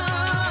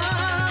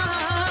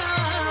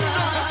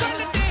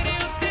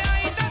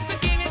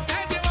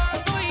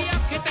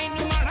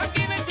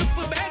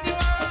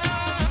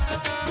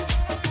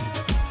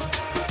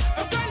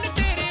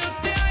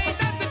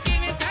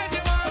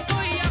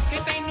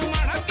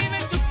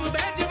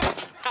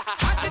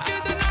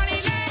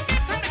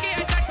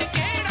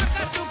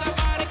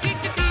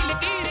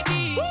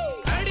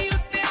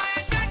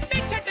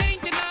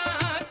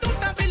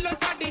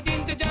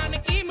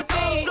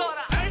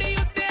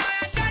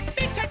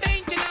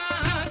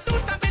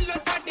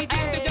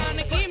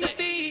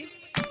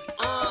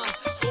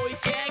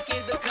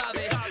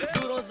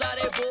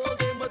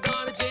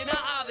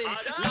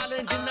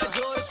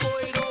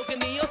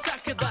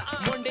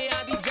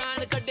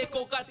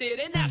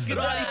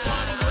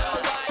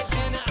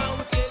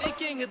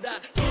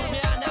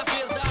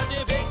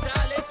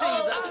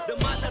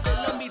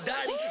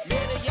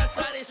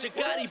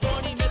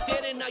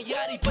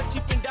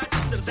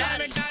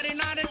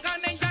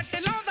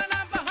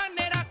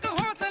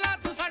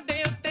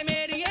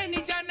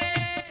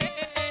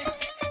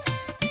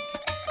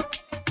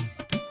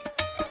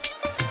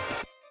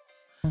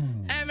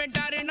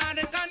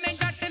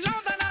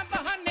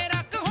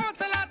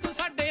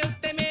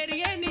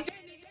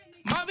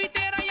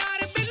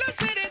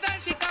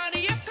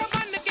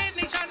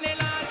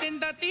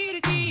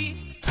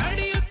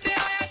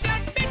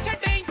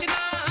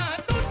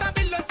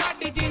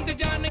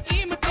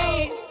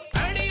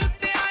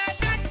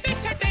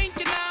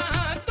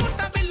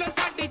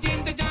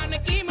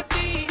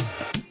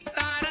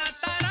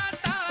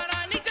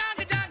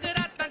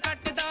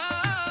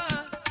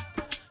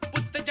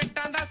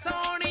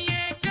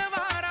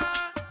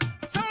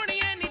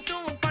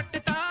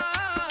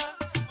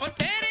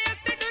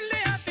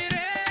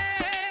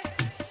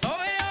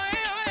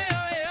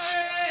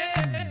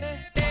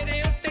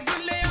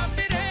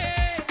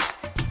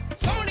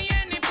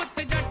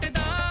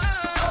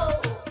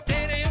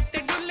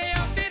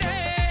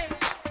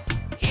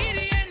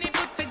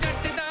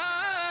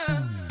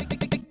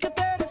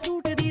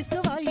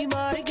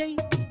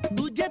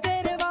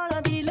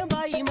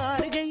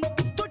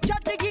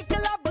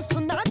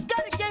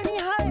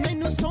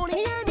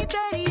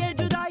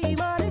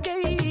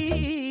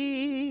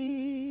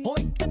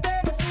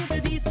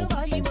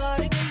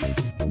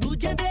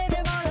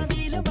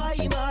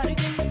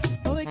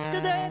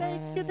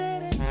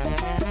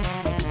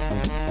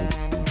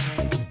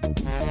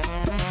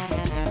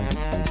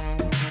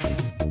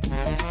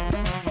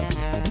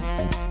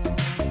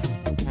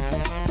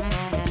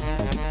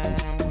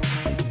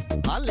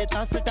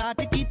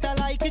ਸਟਾਰਟ ਕੀਤਾ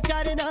ਲਾਈਕ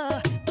ਕਰਨਾ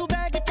ਤੂੰ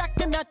ਬੈਗ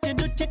ਚੱਕ ਨੱਚ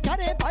ਨੁੱਚ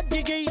ਘਰੇ ਭੱਜ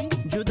ਗਈ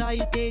ਜੁਦਾਈ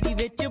ਤੇਰੀ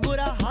ਵਿੱਚ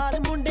ਬੁਰਾ ਹਾਲ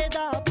ਮੁੰਡੇ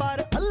ਦਾ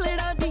ਪਰ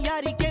ਅਲੜਾ ਦੀ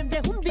ਯਾਰੀ ਕਹਿੰਦੇ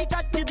ਹੁੰਦੀ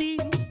ਕੱਚ ਦੀ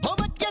ਹੋ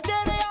ਬੱਚੇ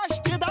ਤੇਰੇ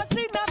ਆਸ਼ਕ ਦਾ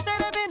ਸੀਨਾ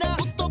ਤੇਰੇ ਬਿਨਾ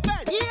ਉੱਤੋਂ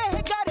ਭੈੜੀ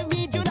ਇਹ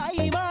ਗਰਮੀ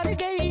ਜੁਦਾਈ ਮਾਰ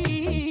ਗਈ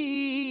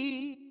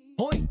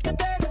ਹੋ ਇੱਕ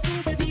ਤੇਰੇ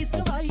ਸੂਟ ਦੀ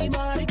ਸਵਾਈ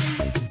ਮਾਰ ਗਈ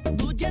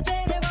ਦੂਜੇ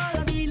ਤੇਰੇ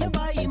ਵਾਲਾਂ ਦੀ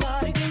ਲੰਬਾਈ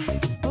ਮਾਰ ਗਈ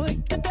ਹੋ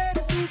ਇੱਕ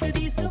ਤੇਰੇ ਸੂਟ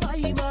ਦੀ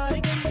ਸਵਾਈ ਮਾਰ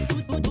ਗਈ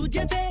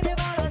ਦੂਜੇ ਤੇਰੇ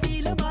ਵਾਲਾਂ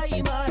ਦੀ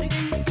ਲੰਬਾਈ ਮਾਰ ਗਈ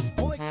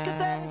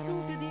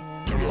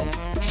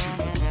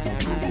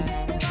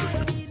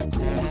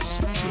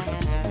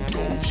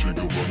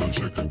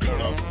Check,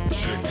 cara,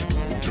 check,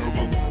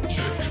 German,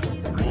 check,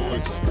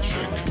 Rolex,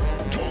 check,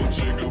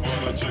 Dolce &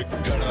 Gabbana, check,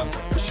 cara,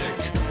 check,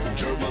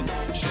 German,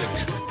 check,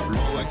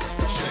 Rolex,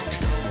 check,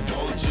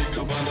 Dolce &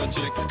 Gabbana,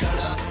 check,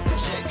 cara,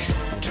 check,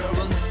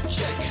 German,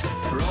 check,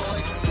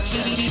 Rolex,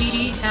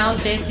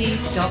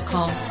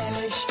 DJTownDesi.com.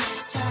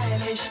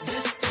 Stylish,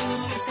 this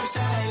thing is so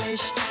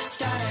stylish.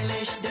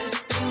 Stylish, this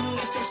thing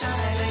is so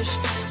stylish.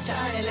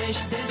 Stylish,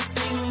 this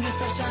thing is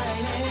so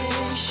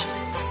stylish.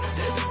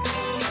 This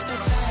thing is so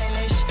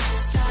stylish.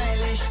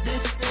 Stylish,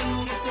 this thing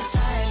is so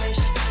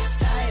stylish.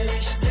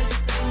 Stylish, this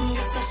thing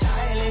is so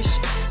stylish.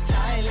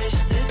 Stylish,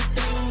 this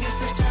thing is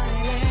so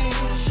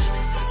stylish.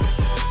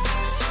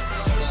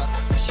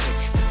 Check,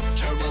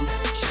 German,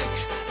 check,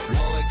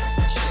 Rolex,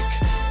 check,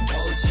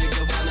 Dolce &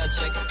 Gabbana,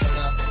 check,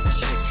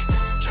 check,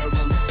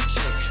 German,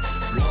 check,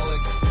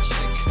 Rolex,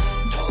 check,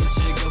 Dolce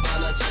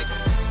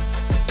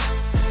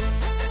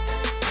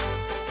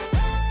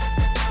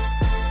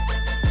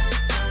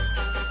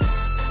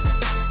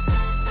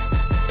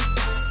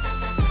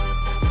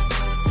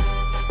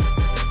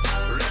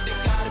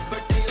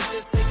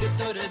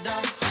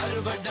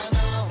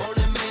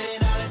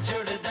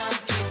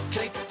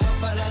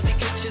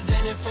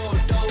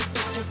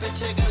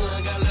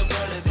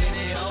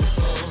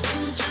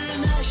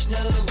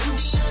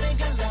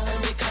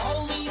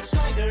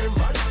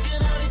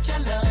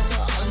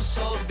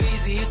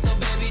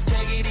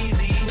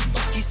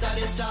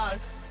सारे star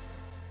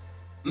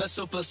मैं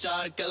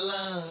superstar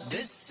कल्ला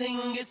This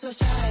thing is so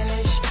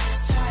stylish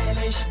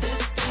stylish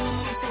this thing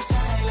is so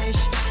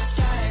stylish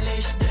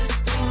stylish this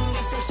thing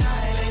is so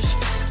stylish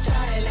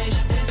stylish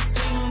this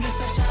thing is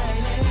so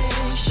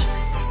stylish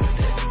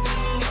this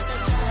thing is so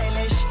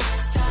stylish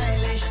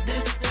stylish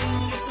this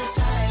thing is so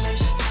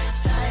stylish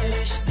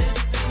stylish this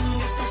thing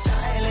is so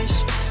stylish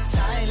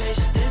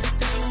stylish this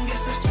thing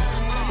is so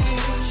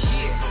stylish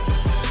yeah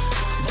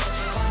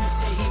बचपन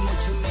से ही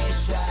मुझ में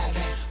swag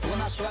है वो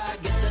ना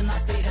swag इतना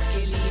सेहत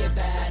के लिए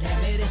बैड है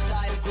मेरे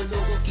स्टाइल को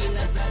लोगों की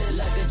नजर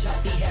लग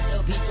जाती है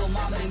तभी तो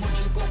मामरे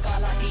मुझको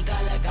काला टीका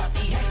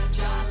लगाती है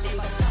जान ले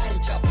मैं स्टाइल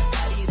जब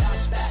तेरी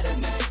राज पैरों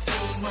में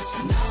फेमस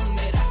नाम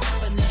मेरा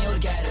अपने और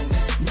गैरों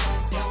में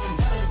डाउन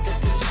वर्ल्ड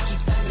दिल्ली की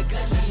तंग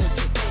गलियों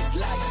से बिग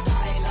लाइफ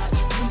स्टाइल आज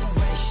घूम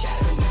रहे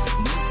शहरों में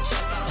मुझे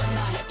ऐसा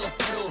बनना है तो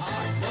करो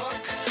हार्ड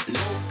वर्क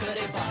लोग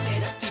करे बातें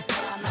रखती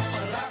पड़ा ना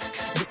फर्क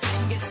This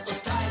thing is so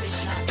stylish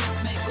ना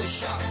इसमें कोई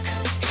शक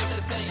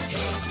hater करें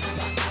hate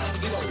but I don't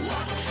give a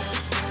what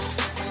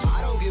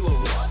I don't give a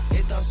what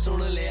इतना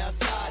सुन लिया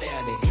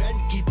सारियां ने ट्रेंड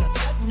कीता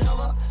सब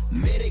नवा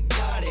मेरे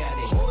गाड़ियां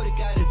ने होर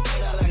कर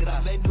तेरा लग रहा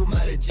मैनू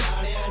मर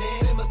जानियां ने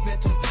फेमस में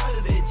तू साल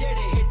दे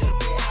जेड़े हिटर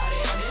पे आ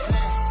रहे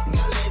ने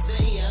गले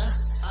दइयां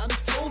I'm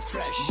so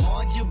fresh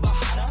मौज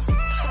बहारा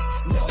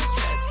no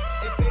stress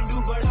ए पेंडू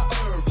बड़ा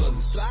urban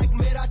swag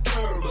मेरा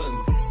turban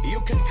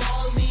you can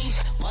call me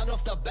one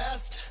of the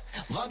best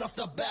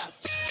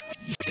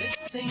this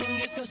thing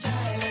is so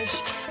stylish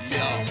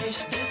stylish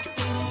this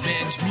thing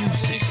Bench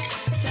music.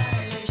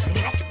 stylish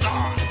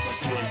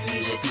Swag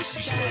nigga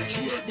pissy, swag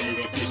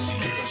nigga pissy,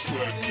 yeah.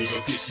 Swag nigga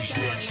pissy,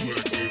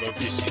 swag nigga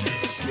pissy,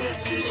 yeah. Swag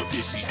nigga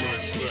pissy,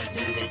 swag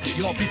nigga pissy.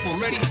 Y'all people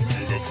ready?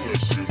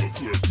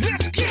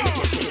 Let's go.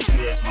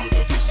 Swag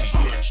nigga pissy,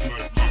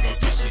 swag nigga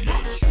pissy,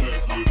 yeah.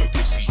 Swag nigga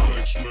pissy,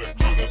 swag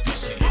nigga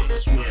pissy, yeah.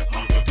 Swag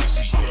nigga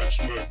pissy, swag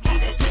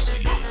nigga pissy,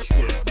 yeah.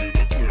 Swag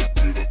nigga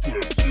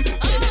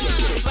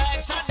swag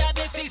ਸਾਡਾ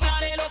ਦੇਸੀ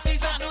ਸਾਰੇ ਲੋਕੀ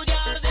ਸਾਨੂੰ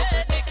ਜਾਣਦੇ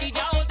ਦੇਖੀ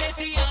ਜਾਓ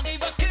ਦੇਸੀਆਂ ਦੀ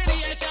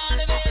ਵੱਖਰੀ ਹੈ ਸ਼ਾਨ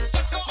ਵੇ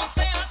ਚੱਕੋ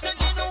ਉੱਤੇ ਹੱਥ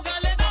ਜਿਹਨੂੰ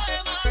ਗੱਲ ਦਾ ਹੈ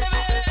ਮਾਣ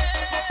ਵੇ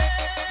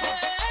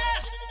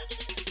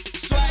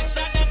swag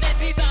ਸਾਡਾ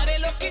ਦੇਸੀ ਸਾਰੇ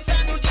ਲੋਕੀ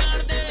ਸਾਨੂੰ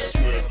ਜਾਣਦੇ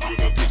swag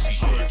nigga pissy,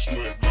 swag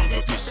nigga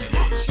pissy,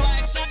 yeah.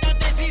 swag ਸਾਡਾ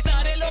ਦੇਸੀ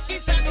ਸਾਰੇ ਲੋਕੀ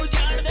ਸਾਨੂੰ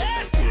ਜਾਣਦੇ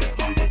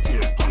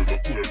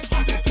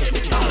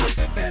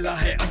पहला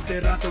है अब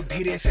तेरा तो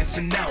धीरे से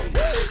सुनाऊं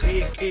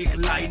एक एक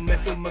लाइन में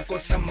तुमको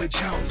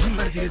समझाऊं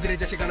पर धीरे धीरे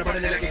जैसे गाना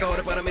बढ़ने लगेगा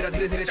और पारा मेरा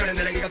धीरे धीरे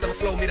चढ़ने लगेगा तब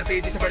फ्लो मेरा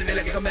तेजी से बढ़ने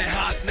लगेगा मैं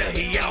हाथ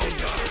नहीं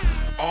आऊंगा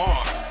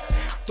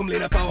तुम ले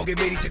ना पाओगे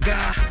मेरी जगह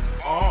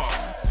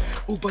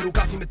ऊपर हूँ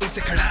काफी मैं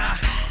तुमसे खड़ा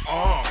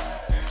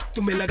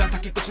तुम्हें लगा था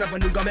कि कुछ ना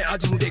बनूंगा मैं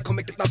आज हूँ देखो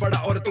मैं कितना बड़ा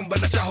और तुम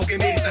बनना चाहोगे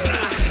मेरी तरह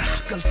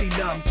गलती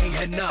नाम की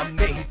है नाम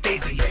में ही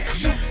तेजी है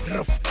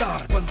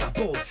रफ्तार बंदा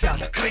बहुत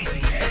ज्यादा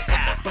क्रेजी है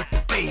but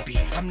baby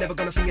I'm never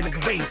gonna sing in a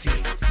crazy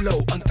flow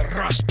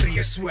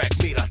अंतरराष्ट्रीय swag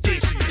मेरा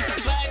देसी है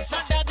swag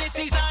ਸਾਡਾ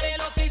ਦੇਸੀ ਸਾਰੇ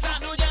ਲੋਕੀ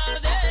ਸਾਨੂੰ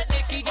ਜਾਣਦੇ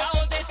ਦੇਖੀ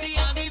ਜਾਓ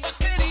ਦੇਸੀਆਂ ਦੀ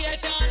ਵੱਖਰੀ ਹੈ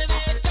ਸ਼ਾਨ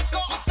ਵੇ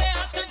ਚੱਕੋ ਉੱਤੇ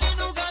ਹੱਥ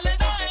ਜਿਹਨੂੰ ਗੱਲ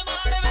ਦਾ ਹੈ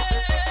ਮਾਣ ਵੇ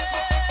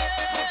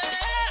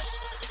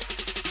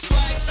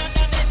swag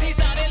ਸਾਡਾ ਦੇਸੀ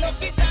ਸਾਰੇ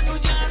ਲੋਕੀ ਸਾਨੂੰ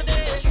ਜਾਣਦੇ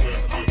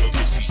Swag nigga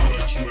pissy,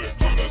 swag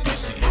nigga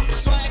pissy, yeah.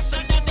 swag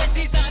ਸਾਡਾ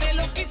ਦੇਸੀ ਸਾਰੇ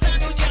ਲੋਕੀ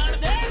ਸਾਨੂੰ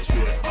ਜਾਣਦੇ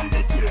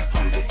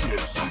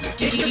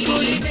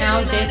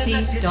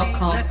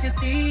DJTownDesi.com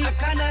ਨੱਚਦੀ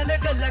ਅੱਖਾਂ ਨਾਲ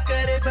ਗੱਲਾਂ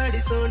ਕਰੇ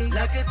ਬੜੀ ਸੋਹਣੀ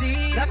ਲੱਗਦੀ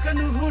ਲੱਕ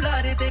ਨੂੰ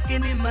ਹੁਲਾਰੇ ਦੇ ਕੇ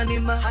ਨਿੰਮਾ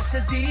ਨਿੰਮਾ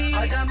ਹੱਸਦੀ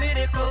ਆਜਾ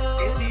ਮੇਰੇ ਕੋਲ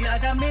ਕਹਿੰਦੀ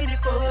ਆਜਾ ਮੇਰੇ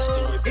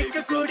ਕੋਲ ਇੱਕ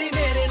ਕੁੜੀ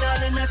ਮੇਰੇ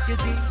ਨਾਲ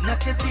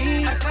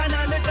ਨੱਚਦੀ ਅੱਖਾਂ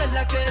ਨਾਲ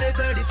ਗੱਲਾਂ ਕਰੇ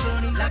ਬੜੀ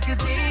ਸੋਹਣੀ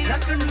ਲੱਗਦੀ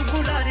ਲੱਕ ਨੂੰ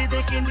ਹੁਲਾਰੇ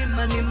ਦੇ ਕੇ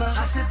ਨਿੰਮਾ ਨਿੰਮਾ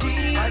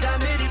ਹੱਸਦੀ ਆਜਾ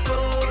ਮੇਰੇ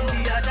ਕੋਲ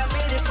ਕਹਿੰਦੀ ਆਜਾ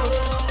ਮੇਰੇ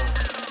ਕੋਲ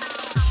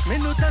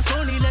ਮੈਨੂੰ ਤਾਂ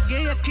ਸੋਹਣੀ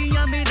ਲੱਗੇ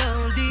ਅੱਖੀਆਂ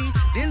ਮਿਲਾਉਂਦੀ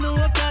ਦਿਲ ਨੂੰ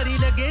ਉਹ ਪਿਆਰੀ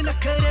ਲੱਗੇ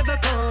ਨਖਰੇ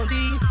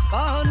ਵਿਖਾਉਂਦੀ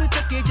ਬਾਹਾਂ ਨੂੰ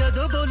ਚੱਕੇ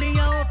ਜਦੋਂ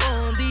ਬੋਲੀਆਂ ਉਹ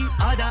ਪਾਉਂਦੀ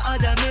ਆਜਾ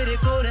ਆਜਾ ਮੇਰੇ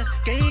ਕੋਲ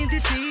ਕਹਿੰਦੀ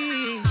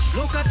ਸੀ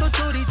ਲੋਕਾਂ ਤੋਂ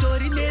ਚੋਰੀ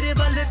ਚੋਰੀ ਮੇਰੇ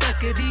ਵੱਲ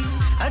ਤੱਕਦੀ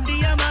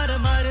ਅੱਡੀਆਂ ਮਾਰ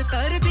ਮਾਰ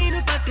ਤਰਦੀ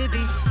ਨੂੰ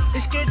ਤੱਕਦੀ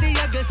ਇਸ਼ਕੇ ਦੀ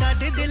ਅੱਗ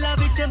ਸਾਡੇ ਦਿਲਾਂ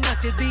ਵਿੱਚ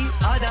ਮੱਚਦੀ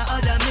ਆਜਾ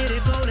ਆਜਾ ਮੇਰੇ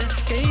ਕੋਲ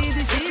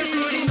ਕਹਿੰਦੀ ਸੀ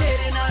ਕੁੜੀ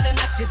ਮੇਰੇ ਨਾਲ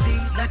ਨੱਚਦੀ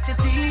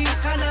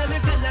ਅੱਖਾਂ ਨਾਲ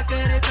ਗੱਲਾਂ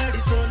ਕਰੇ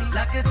ਬੜੀ ਸੋਹਣੀ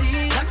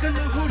ਲੱਗਦੀ ਲੱਕ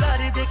ਨੂੰ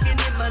ਹੁਲਾਰੇ ਦੇ ਕੇ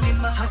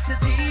ਨਿੰਮਾ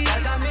ਹੱਸਦੀ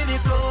ਆਜਾ ਮੇਰੇ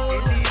ਕੋਲ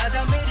ਕਹਿੰਦੀ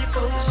ਆਜਾ ਮੇਰੇ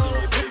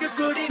ਕੋਲ ਇੱਕ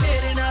ਕੁੜੀ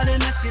ਮੇਰੇ ਨਾਲ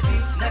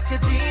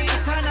ਨੱਚਦੀ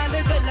ਅੱਖਾਂ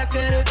ਨਾਲ ਗੱਲਾਂ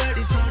ਕਰੇ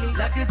ਬੜੀ ਸੋਹਣੀ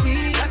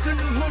ਲੱਗਦੀ ਲੱਕ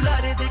ਨੂੰ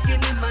ਹੁਲਾਰੇ ਦੇ ਕੇ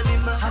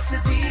ਨਿੰਮਾ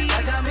ਹੱਸਦੀ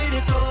ਆਜਾ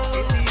ਮੇਰੇ ਕੋਲ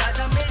ਕਹਿੰਦੀ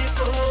ਆਜਾ ਮੇਰੇ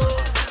ਕੋਲ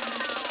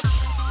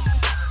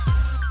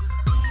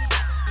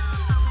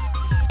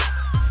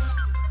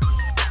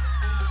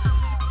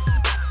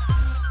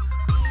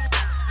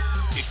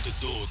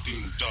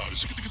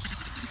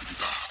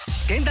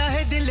ਕਹਿੰਦਾ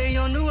ਹੈ ਦਿਲ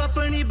ਉਹਨੂੰ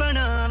ਆਪਣੀ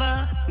ਬਣਾਵਾ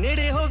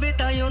ਨੇੜੇ ਹੋਵੇ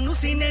ਤਾਂ ਉਹਨੂੰ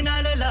ਸੀਨੇ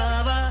ਨਾਲ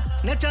ਲਾਵਾ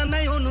ਨੱਚਾਂ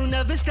ਮੈਂ ਉਹਨੂੰ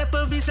ਨਵੇਂ ਸਟੈਪ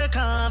ਵੀ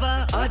ਸਿਖਾਵਾਂ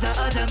ਆਜਾ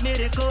ਆਜਾ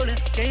ਮੇਰੇ ਕੋਲ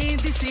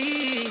ਕਹਿੰਦੀ ਸੀ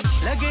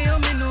ਲੱਗਿਓ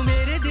ਮੈਨੂੰ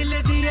ਮੇਰੇ ਦਿਲ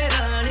ਦੀ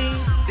ਰਾਣੀ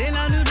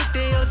ਦਿਲਾਂ ਨੂੰ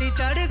ਲੁੱਟੇ ਉਹਦੀ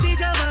ਚੜ੍ਹਦੀ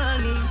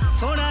ਜਵਾਨੀ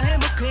ਸੋਹਣਾ ਹੈ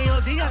ਮੁਖੇ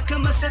ਉਹਦੀ ਅੱਖ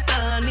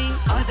ਮਸਤਾਨੀ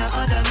ਆਜਾ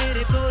ਆਜਾ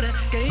ਮੇਰੇ ਕੋਲ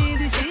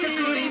ਕਹਿੰਦੀ ਸੀ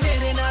ਕੁੜੀ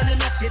ਮੇਰੇ ਨਾਲ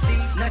ਨੱਚਦੀ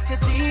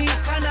ਨੱਚਦੀ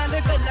ਅੱਖਾਂ ਨਾਲ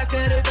ਗੱਲਾਂ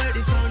ਕਰ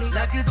ਬੜੀ ਸੋਹਣੀ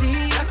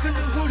ਲੱਗਦੀ ਅੱਖ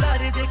ਨੂੰ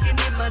ਹੁਲਾਰੇ ਦੇ ਕੇ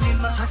ਨਿੰਮਾ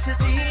ਨਿੰਮਾ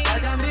ਹੱਸਦੀ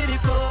ਆਜਾ ਮੇਰੇ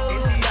ਕੋਲ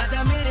ਕਹਿੰਦੀ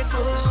ਆਜਾ ਮੇਰੇ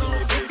ਕੋਲ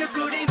ਇੱਕ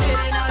ਕੁੜੀ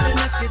ਮੇਰੇ ਨਾਲ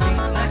ਨੱਚਦੀ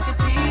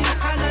ਨੱਚਦੀ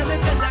ਅੱਖਾਂ ਨਾਲ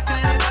ਗੱਲਾਂ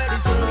ਕਰ ਬੜੀ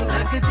ਸੋਹਣੀ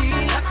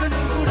ਲੱਗਦੀ ਅੱਖ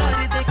ਨੂੰ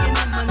ਹੁਲਾਰੇ ਦੇ ਕੇ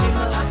ਨਿੰਮਾ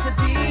ਨਿੰਮਾ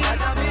ਹੱਸਦੀ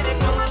ਆਜਾ ਮੇਰੇ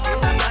ਕੋਲ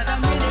ਕਹਿੰਦੀ ਆਜਾ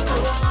ਮੇਰੇ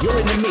ਕੋਲ You're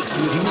in the mix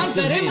with Mr.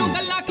 ਅੰਦਰ ਨੂੰ Vin.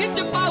 ਗੱਲਾਂ ਖਿੱਚ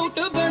ਪਾਉਟ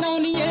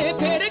ਬਣਾਉਣੀ ਏ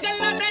ਫੇਰ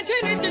ਗੱਲਾਂ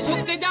ਟੈਨਸ਼ਨ ਚ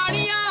ਸੁੱਕ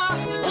ਜਾਣੀਆਂ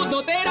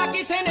ਉਦੋਂ ਤੇਰਾ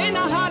ਕਿਸੇ ਨੇ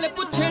ਨਾ ਹਾਲ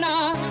ਪੁੱਛਣਾ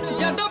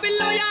ਜਦੋਂ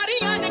ਬਿੱਲੋ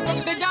ਯਾਰੀਆਂ ਨੇ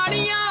ਟੁੱਟ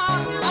ਜਾਣੀਆਂ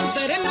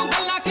ਅੰਦਰ ਨੂੰ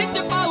ਗੱਲਾਂ ਖਿੱਚ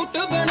ਪਾਉਟ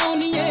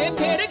ਬਣਾਉਣੀ ਏ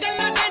ਫੇਰ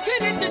ਗੱਲਾਂ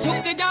ਟੈਨਸ਼ਨ ਚ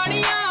ਸੁੱਕ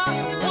ਜਾਣੀਆਂ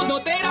ਉਦੋਂ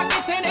ਤੇਰਾ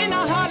ਕਿਸੇ ਨੇ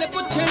ਨਾ ਹਾਲ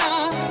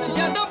ਪੁੱਛਣਾ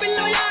ਜਦੋਂ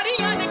ਬਿੱਲੋ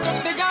ਯਾਰੀਆਂ ਨੇ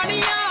ਟੁੱਟ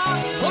ਜਾਣੀਆਂ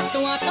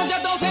ਫੋਟੋਆਂ ਤੋਂ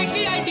ਜਦੋਂ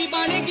ਫੇਕੀ ਆਈਡੀ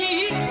ਬਣ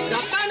ਗਈ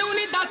ਰਾਤਾਂ ਨੂੰ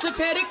ਨਹੀਂ ਦੱਸ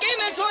ਫਿਰ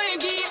ਕਿਵੇਂ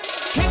ਸੋਏਗੀ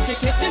ਖਿੱਚ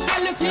ਖਿੱਚ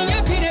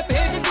ਸੈਲਫੀਆਂ ਫਿਰੇ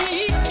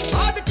ਭੇਜਦੀ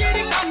ਬਾਅਦ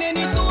ਚਿਰ ਕਾਨੇ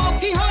ਨੀ ਤੂੰ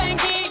ਔਖੀ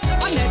ਹੋਏਗੀ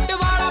ਆ ਨੈਟ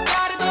ਵਾਲਾ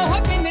ਪਿਆਰ ਦੋ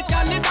ਦਿਨ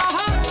ਚੱਲਦਾ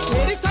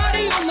ਫਿਰ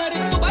ਸਾਰੀ ਉਮਰ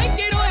ਤੂੰ ਬਾਈ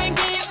ਕੇ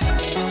ਰੋਏਗੀ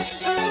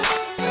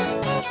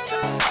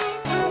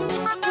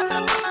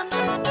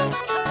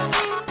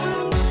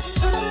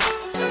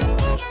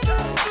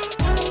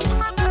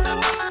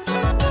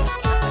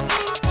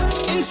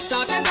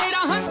ਇੰਸਟਾ ਤੇ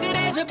ਤੇਰਾ ਹੱਕ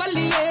ਰੇਜ਼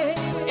ਬੱਲੀਏ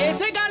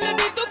ਇਸੇ ਗੱਲ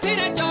ਦੀ ਤੂੰ ਫਿਰ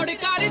ਚੌੜ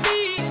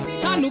ਕਰਦੀ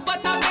ਸਾਨੂੰ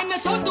ਪਤਾ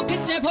 300 ਤੂੰ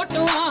ਖਿੱਚੇ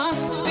ਫੋਟੋਆਂ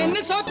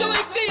 300 ਚੋਂ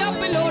ਇੱਕ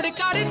ਅਪਲੋਡ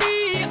ਕਰਦੀ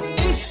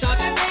ਇੰਸਟਾ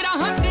ਤੇ ਤੇਰਾ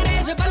ਹੱਕ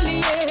ਰੇਜ਼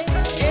ਬੱਲੀਏ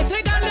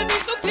ਇਸੇ ਗੱਲ ਦੀ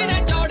ਤੂੰ ਫਿਰ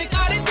ਚੌੜ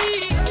ਕਰਦੀ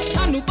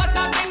ਸਾਨੂੰ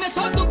ਪਤਾ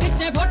 300 ਤੂੰ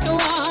ਖਿੱਚੇ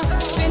ਫੋਟੋਆਂ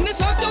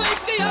 300 ਚੋਂ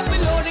ਇੱਕ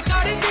ਅਪਲੋਡ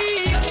ਕਰਦੀ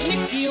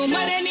ਨਿੱਕੀ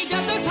ਉਮਰੇ ਨੀ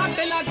ਜਦੋਂ ਸੱਟ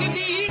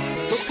ਲੱਗਦੀ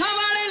ਦੁੱਖਾਂ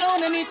ਵਾਲੇ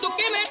ਲੋਨ ਨੀ ਤੂੰ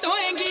ਕਿਵੇਂ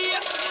ਢੋਏਂਗੀ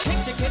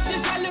ਖਿੱਚ ਖਿੱਚ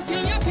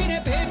ਸੈਲਫੀਆਂ ਫਿਰੇ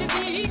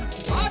ਭੇਜਦੀ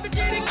ਬਾਅਦ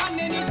ਚਿਰ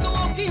ਕਾਨੇ ਨੀ ਤੂੰ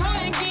ਔਖੀ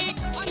ਹੋਏਂਗੀ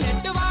ਆ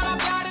ਨੈਟ ਵਾਲਾ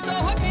ਪਿਆਰ ਦੋ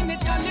ਦਿਨ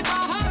ਚੱਲਦਾ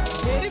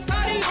ਫਿਰ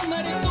ਸਾਰੀ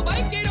ਉਮਰ ਤੂੰ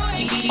ਬਾਈ ਕੇ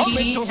ਰੋਏਂਗੀ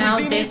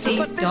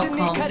DJTownDesi.com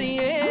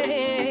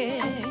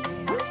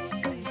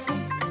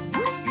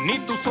ਨੀ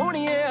ਤੂੰ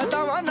ਸੋਹਣੀਏ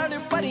ਅਦਾਵਾਂ ਨਾਲ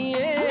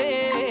ਭਰੀਏ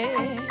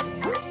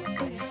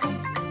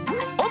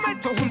ਉਹ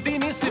ਮੈਥੋਂ ਹੁੰਦੀ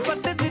ਨੀ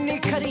ਸਿਫਤ ਜਿੰਨੀ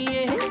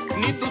ਖਰੀਏ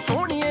ਨੀ ਤੂੰ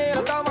ਸੋਹਣੀਏ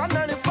ਅਦਾਵਾਂ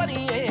ਨਾਲ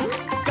ਭਰੀਏ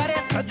ਕਰੇ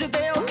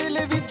ਸਜਦੇ ਉਹ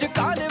ਦਿਲ ਵਿੱਚ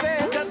ਕਾਲਵੇ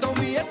ਜਦੋਂ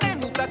ਵੀ ਇਹ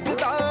ਤੈਨੂੰ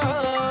ਤੱਕਦਾ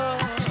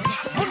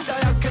ਮੁੰਡਾ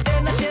ਅੱਖ ਦੇ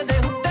ਨਸ਼ੇ ਦੇ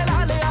ਹੁੰਦੇ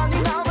ਲਾਲਿਆ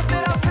ਨੀ ਨਾਮ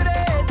ਤੇਰਾ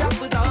ਫਿਰੇ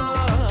ਜਪਦਾ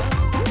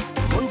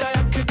ਮੁੰਡਾ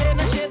ਅੱਖ ਦੇ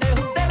ਨਸ਼ੇ ਦੇ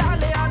ਹੁੰਦੇ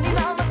ਲਾਲਿਆ ਨੀ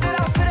ਨਾਮ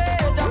ਤੇਰਾ ਫਿਰੇ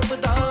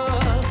ਜਪਦਾ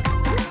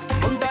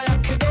ਮੁੰਡਾ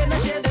ਅੱਖ ਦੇ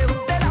ਨਸ਼ੇ ਦੇ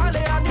ਹੁੰਦੇ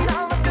ਲਾਲਿਆ ਨੀ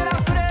ਨਾਮ ਤੇਰਾ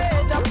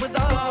ਫਿਰੇ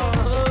ਜਪਦਾ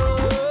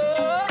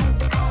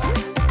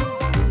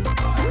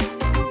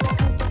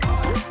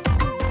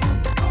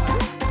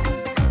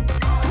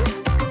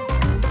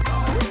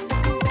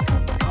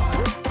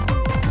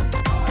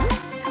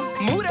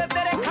ਮੂਰੇ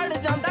ਤੇਰੇ ਖੜ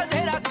ਜਾਂਦਾ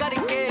ਢੇਰਾ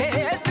ਕਰਕੇ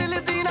ਦਿਲ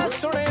ਦੀ ਨਾ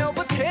ਸੁਣਿਓ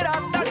ਬਥੇਰਾ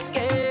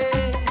ਧੜਕੇ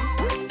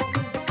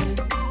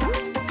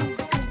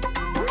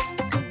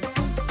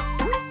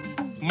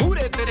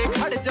ਮੂਰੇ ਤੇਰੇ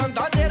ਖੜ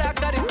ਜਾਂਦਾ ਢੇਰਾ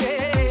ਕਰਕੇ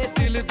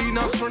ਦਿਲ ਦੀ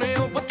ਨਾ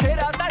ਸੁਣਿਓ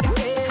ਬਥੇਰਾ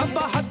ਧੜਕੇ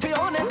ਖੱਬਾ ਹੱਥ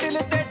ਉਹਨੇ ਦਿਲ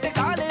ਤੇ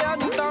ਟਿਕਾ ਲਿਆ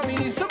ਨੀ ਤਾਂ ਵੀ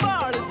ਨਹੀਂ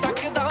ਸੰਭਾਲ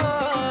ਸਕਦਾ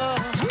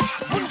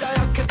ਮੁੰਡਾ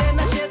ਅੱਖ ਦੇ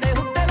ਨਸ਼ੇ ਦੇ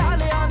ਉੱਤੇ ਲਾ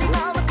ਲਿਆ ਨੀ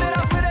ਨਾਮ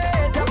ਤੇਰਾ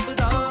ਫਿਰੇ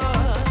ਜਪਦਾ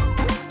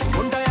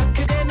ਮੁੰਡਾ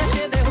ਅੱਖ ਦੇ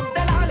ਨਸ਼ੇ ਦੇ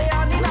ਉੱਤੇ ਲਾ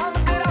ਲਿਆ ਨੀ ਨਾਮ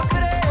ਤੇਰਾ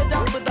ਫਿਰੇ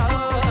ਜਪਦਾ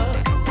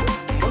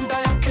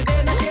ਮੁੰਡਾ ਅੱਖ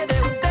ਦੇ ਨਸ਼ੇ ਦੇ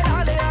ਉੱਤੇ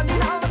ਲਾ ਲਿਆ ਨੀ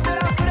ਨਾਮ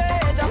ਤੇਰਾ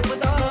ਫਿਰੇ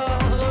ਜਪਦਾ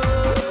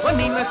ਉਹ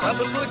ਨੀ ਮੈਂ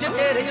ਸਭ ਕੁਝ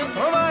ਤੇਰੇ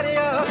ਉੱਤੋਂ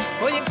ਵਾਰਿਆ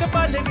ਉਹ ਇੱਕ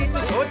ਪਲ ਵੀ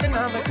ਤੂੰ ਸੋਚ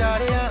ਨਾ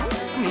ਵਿਚਾਰਿਆ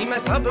ਨੀ ਮੈਂ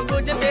ਸਭ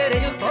ਕੁਝ ਤੇਰੇ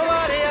ਉੱਤੋਂ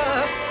ਵਾਰਿਆ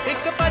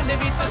ਇੱਕ ਪਲ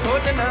ਵੀ ਤੂੰ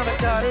ਸੋਚ ਨਾ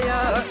ਵਿਚਾਰਿਆ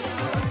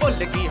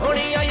ਭੁੱਲ ਗਈ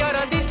ਹੋਣੀ ਆ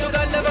ਯਾਰਾਂ ਦੀ ਤੂੰ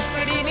ਗੱਲ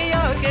ਵੱਖਰੀ ਨਹੀਂ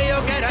ਆ ਕੇ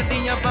ਉਹ ਗੈਰਾਂ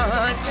ਦੀਆਂ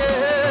ਬਾਹਾਂ 'ਚ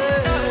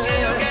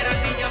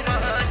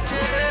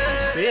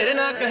ਫੇਰ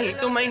ਨਾ ਕਹੀਂ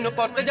ਤੂੰ ਮੈਨੂੰ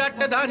ਪੁੱਤ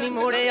ਜੱਟ ਦਾ ਨੀ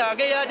ਮੋੜੇ ਆ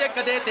ਗਿਆ ਜੇ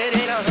ਕਦੇ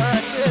ਤੇਰੇ ਰਾਹਾਂ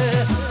 'ਚ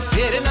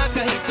ਫੇਰ ਨਾ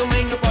ਕਹੀਂ ਤੂੰ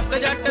ਮੈਨੂੰ ਪੁੱਤ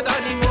ਜੱਟ ਦਾ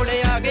ਨੀ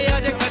ਮੋੜੇ ਆ ਗਿਆ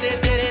ਜੇ ਕਦੇ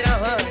ਤੇਰੇ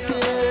ਰਾਹਾਂ 'ਚ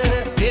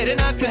ਫੇਰ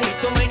ਨਾ ਕਹੀਂ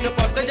ਤੂੰ ਮੈਨੂੰ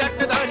ਪੁੱਤ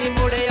ਜੱਟ ਦਾ ਨੀ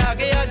ਮੋੜੇ ਆ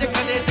ਗਿਆ ਜੇ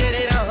ਕਦੇ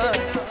ਤੇਰੇ ਰਾਹਾਂ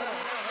 'ਚ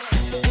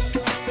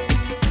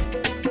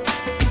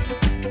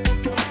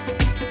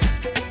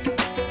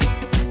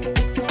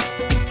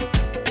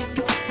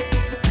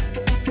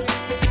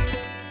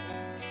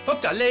ਉਹ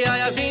ਕੱਲ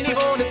ਆਇਆ ਸੀ ਨੀ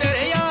ਫੋਨ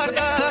ਤੇਰੇ ਯਾਰ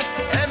ਦਾ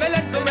ਐਵੇਂ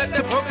ਲੱਡੂ ਮੈਂ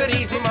ਤੇ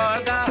ਫੁਕਰੀ ਸੀ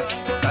ਮਾਰਦਾ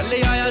ਕੱਲ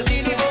ਆਇਆ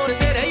ਸੀ ਨੀ ਫੋਨ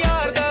ਤੇਰੇ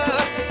ਯਾਰ ਦਾ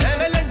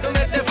ਐਵੇਂ ਲੱਡੂ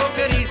ਮੈਂ ਤੇ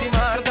ਫੁਕਰੀ ਸੀ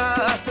ਮਾਰਦਾ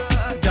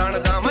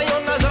ਜਾਣਦਾ ਮੈਂ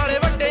ਉਹਨਾਂ ਸਾਲੇ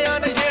ਵੱਡਿਆਂ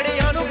ਨੇ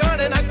ਜਿਹੜੀਆਂ ਨੂੰ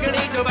ਗਾਣੇ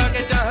ਨੱਕਣੀ ਜਵਾ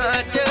ਕੇ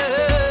ਚਾਹਾਂ 'ਚ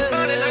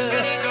ਗਾਣੇ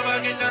ਨੱਕਣੀ ਜਵਾ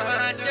ਕੇ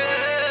ਚਾਹਾਂ 'ਚ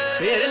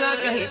ਫੇਰ ਨਾ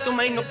ਕਹੀਂ ਤੂੰ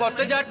ਮੈਨੂੰ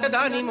ਪੁੱਤ ਜੱਟ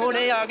ਦਾ ਨੀ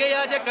ਮੋੜੇ ਆ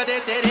ਗਿਆ ਜੇ ਕਦੇ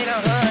ਤੇਰੇ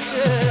ਰਾਹਾਂ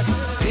 'ਚ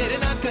ਫੇਰ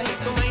ਨਾ ਕਹੀਂ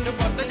ਤੂੰ ਮੈਨੂੰ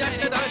ਪੁੱਤ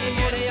ਜੱਟ ਦਾ ਨੀ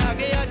ਮੋੜੇ ਆ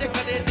ਗਿਆ ਜੇ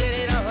ਕਦੇ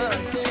ਤੇਰੇ ਰਾਹਾਂ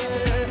 'ਚ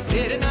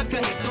ਫੇਰ ਨਾ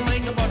ਕਹੀਂ ਤੂੰ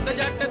ਮੈਨੂੰ ਪੁੱਤ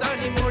ਜੱਟ ਦਾ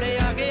ਨੀ ਮੋੜੇ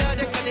ਆ ਗਿਆ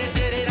ਜੇ ਕਦੇ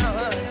ਤੇਰੇ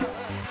ਰਾਹਾਂ 'ਚ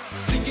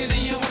ਸਿੰਗੇ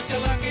ਦੀਆਂ ਹੋਰ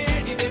ਚਲਾ ਕੇ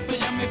ਏਡੀ ਦੇ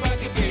ਪਜਾਮੇ ਪਾ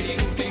ਕੇ ਕਿਹੜੀ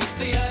ਰੂਟੇ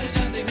ਉੱਤੇ ਯਾਰ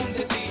ਜਾਂਦੇ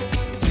ਹੁੰਦੇ ਸੀ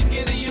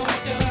ਸਿੰਗੇ ਦੀਆਂ ਹੋਰ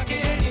ਚਲਾ ਕੇ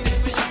ਏਡੀ ਦੇ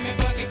ਪਜਾਮੇ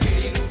ਪਾ ਕੇ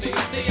ਕਿਹੜੀ ਰੂਟੇ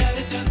ਉੱਤੇ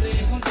ਯਾਰ ਜਾਂਦੇ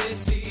ਹੁੰਦੇ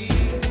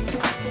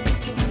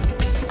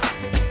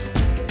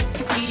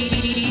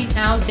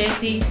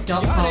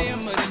www.djtowndesi.com ਯਾਰੇ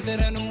ਅਮਰਿੰਦਰ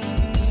ਨੂੰ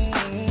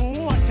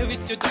ਅੱਠ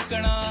ਵਿੱਚ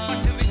ਚੱਕਣਾ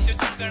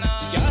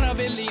ਯਾਰਾਂ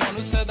ਬੇਲੀਆਂ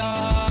ਨੂੰ ਸਦਾ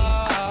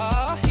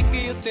ਹਿੱਕ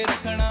ਉੱਤੇ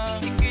ਰੱਖਣਾ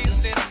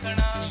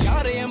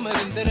ਯਾਰੇ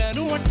ਅਮਰਿੰਦਰ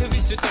ਨੂੰ ਅੱਠ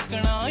ਵਿੱਚ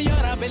ਚੱਕਣਾ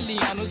ਯਾਰਾਂ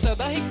ਬੇਲੀਆਂ ਨੂੰ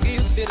ਸਦਾ ਹਿੱਕ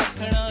ਉੱਤੇ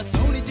ਰੱਖਣਾ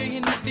ਸੋਹਣੀ ਜਿਹੀ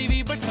ਨੱਟੀ ਵੀ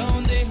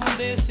ਬਿਠਾਉਂਦੇ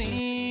ਹੁੰਦੇ ਸੀ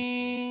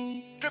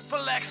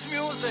ਟ੍ਰਿਪਲ ਐਕਸ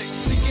ਮਿਊਜ਼ਿਕ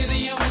ਸਿੱਕੇ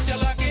ਦੀਆਂ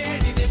ਚਲਾ ਕੇ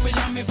ਏਡੀ ਦੇ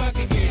ਪਜਾਮੇ ਪਾ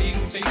ਕੇ ਗੇੜੀ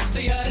ਰੂਟੇ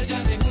ਉੱਤੇ ਯਾਰ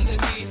ਜਾਂਦੇ ਹੁੰਦੇ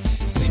ਸੀ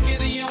ਸਿੱਕੇ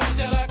ਦੀਆਂ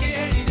ਚਲਾ ਕੇ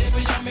ਏਡੀ ਦੇ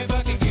ਪਜਾਮੇ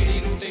ਪਾ ਕੇ ਗੇੜੀ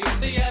ਰੂਟੇ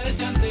ਉੱਤੇ ਯਾਰ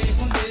ਜਾਂਦੇ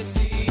ਹੁੰਦੇ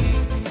ਸੀ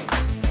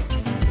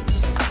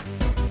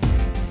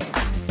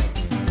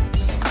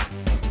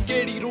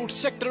केडी रूट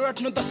सेक्टर 8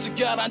 9 10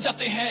 11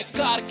 जाते हैं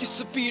कार की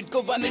स्पीड को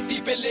 180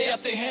 पे ले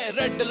आते हैं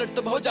रेड अलर्ट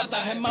तब हो जाता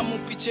है मामू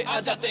पीछे आ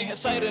जाते हैं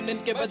सायरन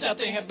इनके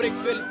बजाते हैं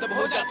ब्रेक फेल तब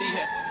हो जाती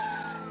है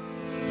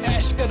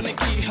ऐश करने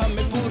की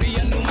हमें पूरी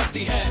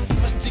अनुमति है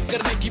मस्ती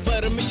करने की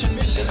परमिशन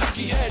मिल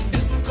रखी है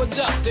डिस्को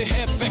जाते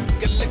हैं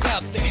पैक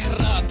लगाते हैं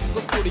रात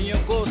को कुड़ियों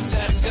को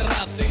सैर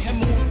कराते हैं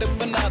मूड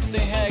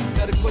बनाते हैं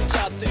घर को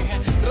जाते हैं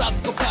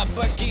रात को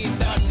पापा की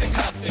डांट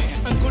खाते हैं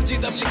अंकुर जी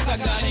तब लिखता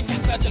गाने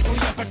कहता चल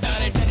भूया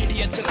पटाने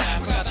टनिडिया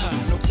रैप गाता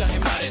लोग चाहे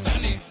मारे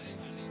ताने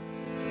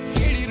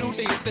केड़ी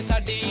रूटी उत्ते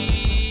साडी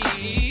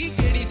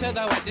केड़ी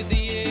सदा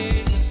वजदी ए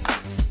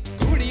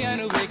कुड़ियां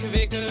नू वेख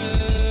वेख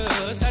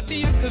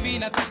साडी अख भी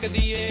ना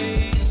तकदी ए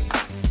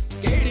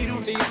केड़ी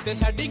रूटी उत्ते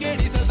साडी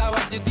केड़ी सदा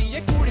वजदी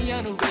ए कुड़ियां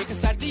नू वेख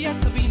साडी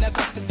अख भी ना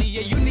तकदी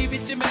ए यूनी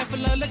विच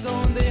महफिलां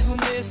लगाउंदे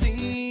हुंदे सी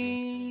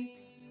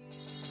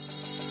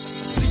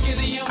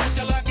सिकरियां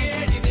चला के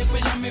एडी दे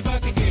पजामे पा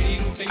के केड़ी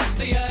रूटी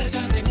उत्ते यार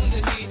जांदे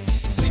हुंदे सी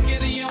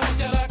सिकरियां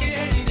चला के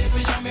एडी दे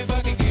पजामे पा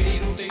के केड़ी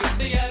रूटी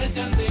उत्ते यार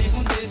जांदे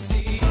हुंदे सी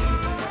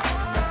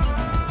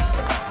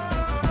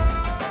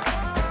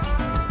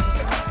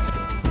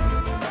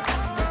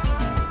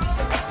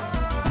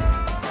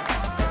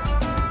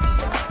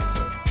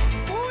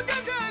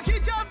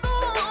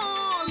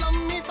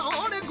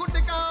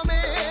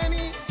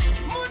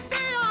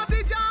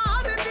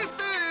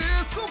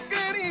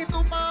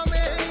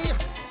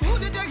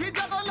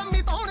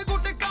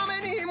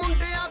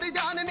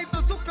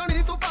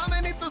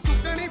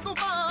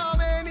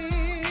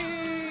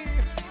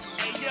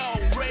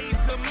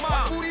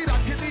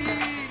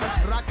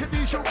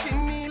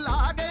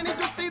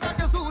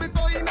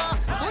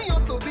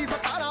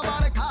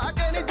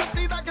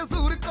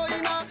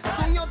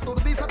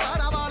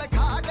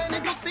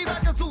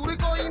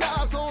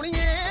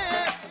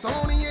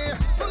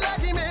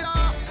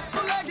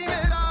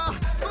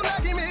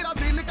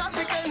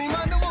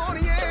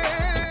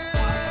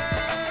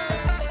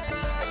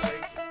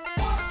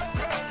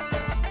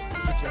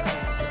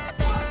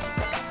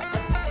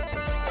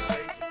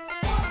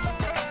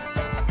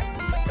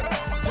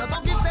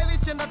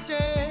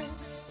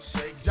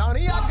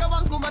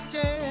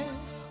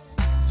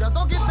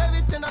ਜਦੋਂ ਕਿਤੇ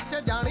ਵਿੱਚ ਨੱਚੇ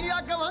ਜਾਣੀ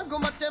ਅੱਗ ਵਾਂਗੂ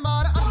ਮੱਚੇ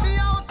ਮਾਰ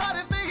ਅੱਡੀਆਂ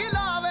ਉਤਰ ਤੇ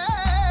ਹਿਲਾਵੇ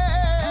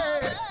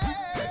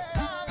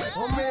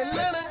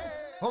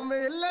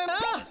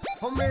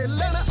ਹੋ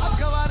ਮੇਲਣ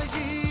ਅੱਗ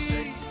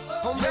ਵਰਗੀ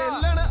ਹੋ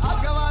ਮੇਲਣ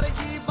ਅੱਗ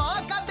ਵਰਗੀ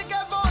ਬਾਹ ਕੱਢ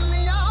ਕੇ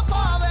ਬੋਲੀਆਂ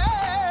ਪਾਵੇ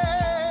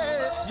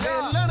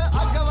ਮੇਲਣ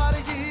ਅੱਗ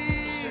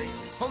ਵਰਗੀ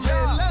ਹੋ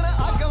ਮੇਲਣ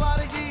ਅੱਗ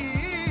ਵਰਗੀ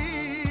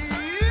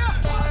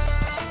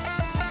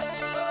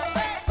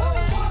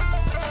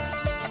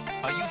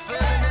Are you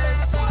feeling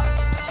this?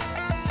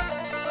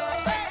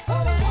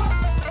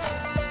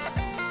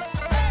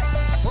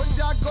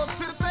 ਜਾਗੋ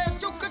ਸਿਰ ਤੇ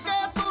ਚੁੱਕ ਕੇ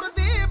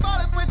ਤੁਰਦੀ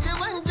ਬਲ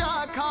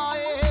 55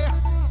 ਖਾਏ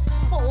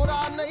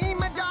ਹੋਰਾ ਨਹੀਂ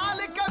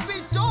ਮਜਾਲ ਕੇ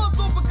ਵਿੱਚੋਂ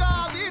ਤੁਪਕਾ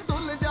ਵੀ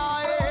ਡੁੱਲ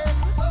ਜਾਏ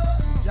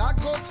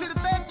ਜਾਗੋ ਸਿਰ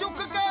ਤੇ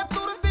ਚੁੱਕ ਕੇ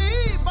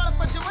ਤੁਰਦੀ ਬਲ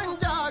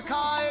 55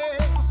 ਖਾਏ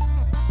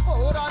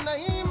ਹੋਰਾ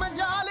ਨਹੀਂ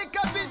ਮਜਾਲ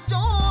ਕੇ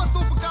ਵਿੱਚੋਂ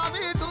ਤੁਪਕਾ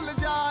ਵੀ ਡੁੱਲ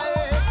ਜਾਏ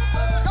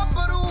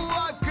ਗੱਭਰੂ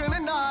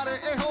ਆਖਣ ਨਾਰ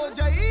ਇਹੋ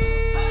ਜਈ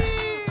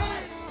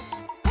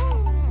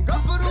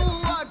ਗੱਭਰੂ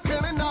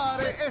ਆਖਣ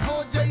ਨਾਰ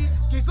ਇਹੋ ਜਈ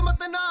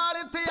ਕਿਸਮਤ ਨਾਲ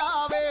ਇੱਥੇ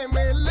ਆਵੇ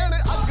ਮੇਲਣ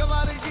ਅੱਗ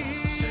ਵਰਗੀ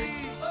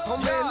ਹੋ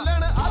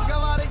ਮੇਲਣ ਅੱਗ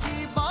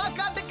ਵਰਗੀ ਬਾਹ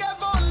ਕੱਢ ਕੇ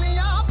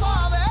ਬੋਲੀਆਂ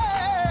ਪਾਵੇ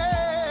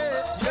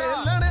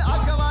ਮੇਲਣ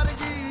ਅੱਗ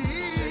ਵਰਗੀ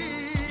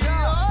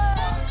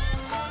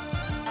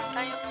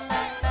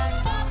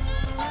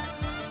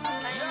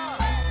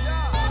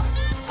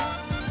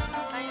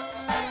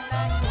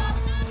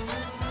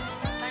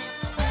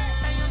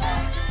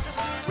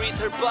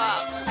Breather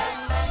Bob,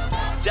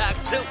 Jack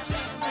Zeus,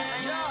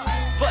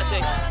 fuck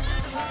it,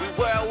 we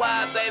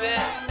worldwide, baby.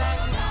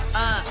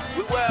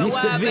 We worldwide,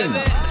 Mr. Vim,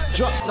 baby.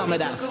 drop some of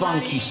that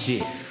funky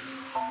shit.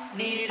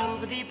 ਨੀਰੀ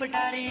ਰੂਪ ਦੀ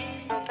ਪਟਾਰੀ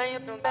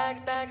ਨੂੰ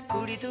ਬੈਕ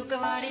ਕੁੜੀ ਤੂੰ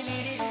ਕਵਾਰੀ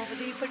ਨੀਰੀ ਰੂਪ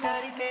ਦੀ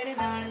ਪਟਾਰੀ ਤੇਰੇ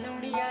ਨਾਲ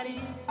ਲਾਉਣੀ ਯਾਰੀ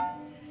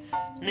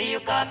ਨਹੀਂ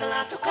ਉਹ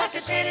ਕਾਤਲਾਂ ਤੋਂ ਘੱਟ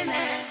ਤੇਰੇ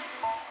ਨੇ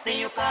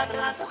ਨਹੀਂ ਉਹ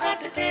ਕਾਤਲਾਂ ਤੋਂ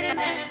ਘੱਟ ਤੇਰੇ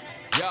ਨੇ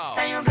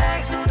ਤੈਨੂੰ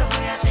ਬਲੈਕ ਸੂਟ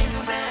ਹੋਇਆ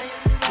ਤੈਨੂੰ ਬੈਗ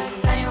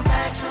ਤੈਨੂੰ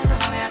ਬਲੈਕ ਸੂਟ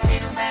ਹੋਇਆ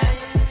ਤੈਨੂੰ ਬੈਗ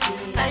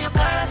ਤੈਨੂੰ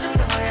ਕਾਲਾ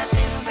ਸੂਟ ਹੋਇਆ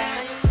ਤੈਨੂੰ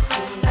ਬੈਗ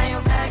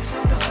ਤੈਨੂੰ ਬਲੈਕ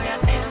ਸੂਟ ਹੋਇਆ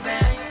ਤੈਨੂੰ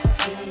ਬੈਗ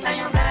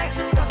ਤੈਨੂੰ ਬਲੈਕ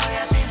ਸੂਟ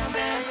ਹੋਇਆ ਤੈਨੂੰ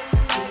ਬੈਗ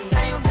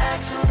ਤੈਨੂੰ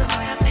ਬਲੈਕ ਸੂਟ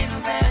ਹੋਇਆ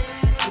ਤੈਨੂੰ ਬੈਗ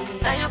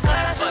ਤੈਨੂੰ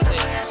ਕਾਲਾ ਸੂਟ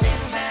ਹੋਇਆ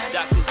ਤੈਨੂੰ bag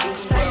Dr.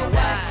 Zeus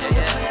worldwide,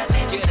 yeah,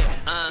 get it,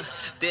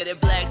 ਤੇਰੇ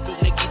ਬਲੈਕ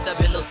ਸੂਟ ਨੇ ਕੀਤਾ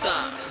ਬਿਲੋ ਤਾਂ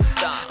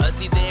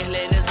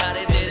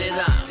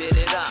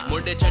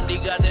ਮੁੰਡੇ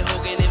ਚੰਡੀਗੜ੍ਹ ਦੇ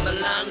ਹੋ ਗਏ ਨੇ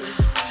ਮਲੰਗ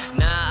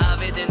ਨਾ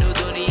ਆਵੇ ਤੈਨੂੰ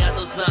ਦੁਨੀਆ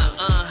ਤੋਂ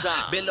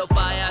ਸਾਂ ਬਿੱਲੋ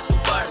ਪਾਇਆ ਤੂੰ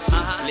ਪੜ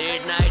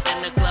ਲੇਟ ਨਾਈਟ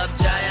ਇਨ ਦ ਕਲੱਬ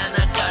ਜਾਇਆ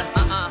ਨਾ ਕਰ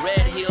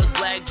ਰੈਡ ਹੀਲਸ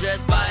ਬਲੈਕ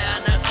ਡਰੈਸ ਪਾਇਆ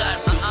ਨਾ ਕਰ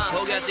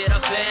ਹੋ ਗਿਆ ਤੇਰਾ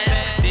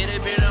ਫੈਨ ਤੇਰੇ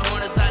ਬਿਨ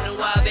ਹੁਣ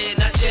ਸਾਨੂੰ ਆਵੇ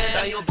ਨਾ ਚੈਨ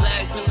ਤਾਈਓ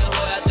ਬਲੈਕ ਸੂਟ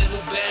ਹੋਇਆ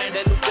ਤੈਨੂੰ ਬੈਂਡ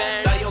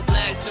ਤਾਈਓ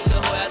ਬਲੈਕ ਸੂਟ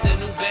ਹੋਇਆ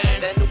ਤੈਨੂੰ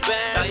ਬੈਂਡ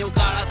ਤਾਈਓ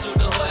ਕਾਲਾ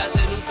ਸੂਟ ਹੋਇਆ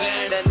ਤੈਨੂੰ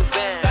ਬੈਂਡ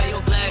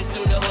ਤਾਈਓ ਬਲੈਕ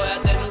ਸੂਟ ਹੋਇਆ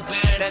ਤੈਨੂੰ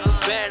ਬੈਂਡ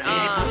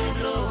ਤੇਰੀ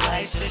ਬਲੂ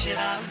ਲਾਈਟਸ ਵਿੱਚ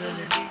ਸ਼ਰਾਬ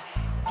ਡੁੱਲਦੀ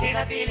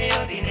ਜਿਹੜਾ ਪੀ ਲੇ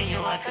ਉਹਦੀ ਨਹੀਂ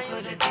ਅੱਖ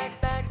ਖੁੱਲਦੀ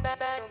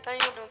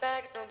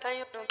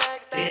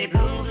ਤੇਰੀ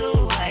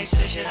ਬਲੂ ਲਾਈਟਸ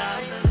ਵਿੱਚ ਸ਼ਰਾਬ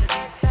ਡੁੱਲਦੀ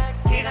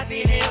ਜਿਹੜਾ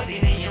ਪੀ ਲੇ ਉਹਦੀ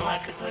ਨਹੀਂ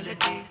ਅੱਖ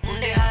ਖੁੱਲਦੀ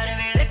ਮੁੰਡੇ ਹਰ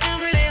ਵੇਲੇ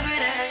ਕਮਲੇ ਹੋਏ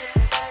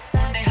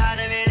ਮੁੰਡੇ ਹਰ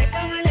ਵੇਲੇ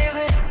ਕਮਲੇ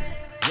ਹੋਏ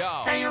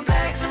ਤਾਈਓ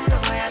ਬਲੈਕ ਸੂਟ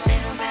ਹੋਇਆ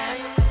ਤੈਨੂੰ ਬੈਂਡ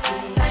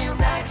ਤਾਈਓ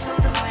ਬਲੈਕ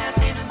ਸੂਟ ਹੋਇਆ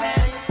ਤੈਨੂੰ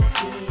ਬੈਂਡ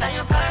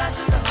ਤਾਈਓ ਕਾਲਾ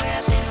ਸੂਟ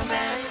ਹੋਇਆ ਤੈਨੂੰ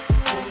ਬੈਂਡ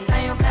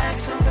ਤਾਈਓ ਬਲੈਕ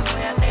ਸੂਟ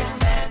ਹੋਇਆ ਤੈਨੂੰ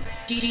ਬੈਂਡ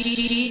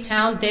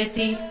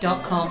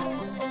DJTowndesi.com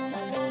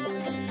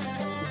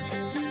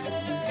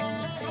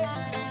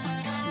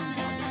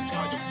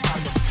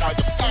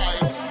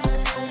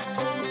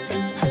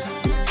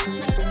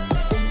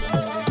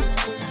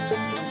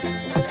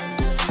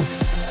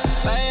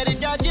ਪੈਰ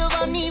ਜਾ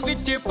ਜਵਾਨੀ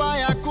ਵਿੱਚ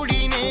ਪਾਇਆ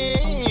ਕੁੜੀ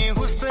ਨੇ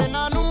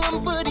ਹੁਸਨਾਂ ਨੂੰ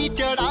ਅੰਬਰੀ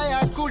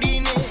ਚੜਾਇਆ ਕੁੜੀ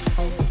ਨੇ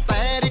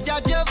ਪੈਰ ਜਾ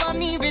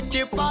ਜਵਾਨੀ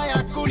ਵਿੱਚ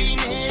ਪਾਇਆ ਕੁੜੀ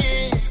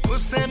ਨੇ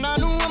ਹੁਸਨਾਂ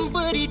ਨੂੰ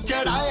ਅੰਬਰੀ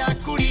ਚੜਾਇਆ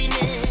ਕੁੜੀ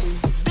ਨੇ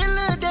ਦਿਲ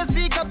ਦੇ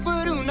ਸੀ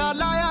ਗੱਭਰੂ ਨਾ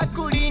ਲਾਇਆ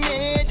ਕੁੜੀ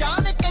ਨੇ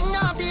ਜਾਨ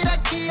ਕੰਨਾਂ ਦੀ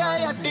ਰੱਖੀ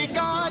ਆ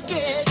ਟਿਕਾ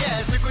ਕੇ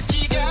ਜੈਸ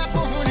ਗੁੱਚੀ ਗੈਪ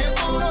ਹੁਣ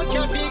ਕੋਲੋਂ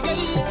ਛੱਡ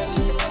ਗਈ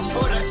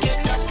ਹੋ ਰੱਖੇ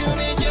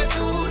ਚੱਕਵੇਂ ਜੇ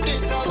ਸੂਟ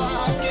ਸਵਾ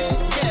ਕੇ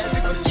ਜੈਸ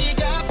ਗੁੱਚੀ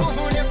ਗੈਪ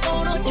ਹੁਣ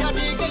ਕੋਲੋਂ ਛੱਡ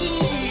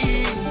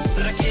ਗਈ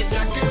ਰੱਖੇ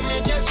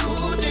ਚੱਕਵੇਂ ਜੇ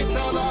ਸੂਟ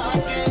ਸਵਾ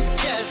ਕੇ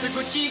ਜੈਸ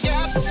ਗੁੱਚੀ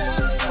ਗੈਪ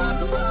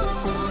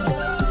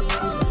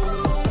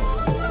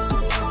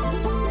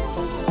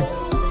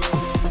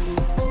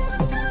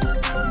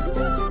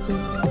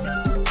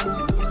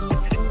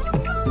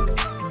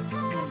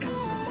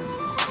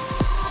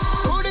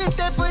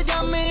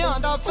ਪਜਾਮਿਆਂ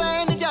ਦਾ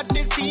ਫੈਨ ਜੱਟ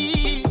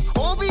ਸੀ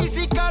ਉਹ ਵੀ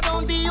ਸੀ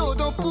ਕਰਾਉਂਦੀ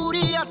ਉਦੋਂ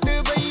ਪੂਰੀ ਅੱਤ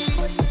ਬਈ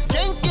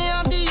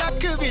ਜੰਕਿਆਂ ਦੀ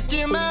ਅੱਖ ਵਿੱਚ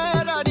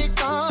ਮੈਂ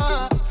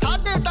ਰੜਕਾਂ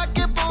ਸਾਡੇ ਤੱਕ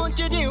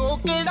ਪਹੁੰਚ ਜੇ ਉਹ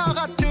ਕਿਹੜਾ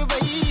ਹੱਥ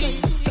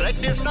ਬਈ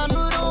ਰੈਡ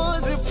ਸਾਨੂੰ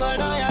ਰੋਜ਼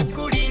ਫੜਾਇਆ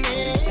ਕੁੜੀ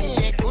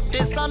ਨੇ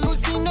ਕੁੱਟੇ ਸਾਨੂੰ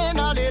ਸੀਨੇ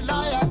ਨਾਲੇ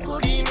ਲਾਇਆ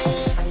ਕੁੜੀ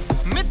ਨੇ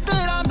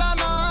ਮਿੱਤਰਾਂ ਦਾ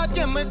ਨਾਂ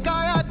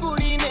ਚਮਕਾਇਆ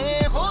ਕੁੜੀ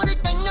ਨੇ ਹੋਰ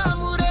ਕਈਆਂ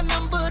ਮੂਰੇ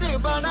ਨੰਬਰ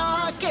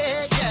ਬਣਾ ਕੇ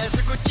ਜੈਸ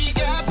ਗੁੱਚੀ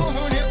ਗੈਪ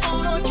ਹੁਣ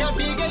ਕੋਲੋਂ ਛੱਡ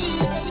ਗਈ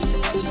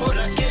ਹੋ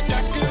ਰੱਖੇ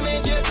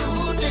ਚੱਕਵੇਂ ਜੇ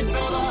ਸੂਟ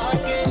ਸਵਾ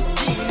ਕੇ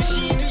ਚੀਨ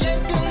ਸ਼ੀਨ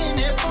ਯੰਗਲ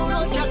ਨੇ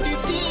ਕੋਲੋਂ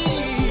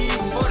ਛੱਡਤੀ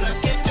ਹੋ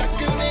ਰੱਖੇ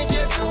ਚੱਕਵੇਂ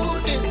ਜੇ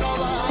ਸੂਟ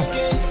ਸਵਾ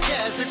ਕੇ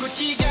ਜੈਸ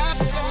ਗੁੱਚੀ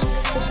ਗੈਪ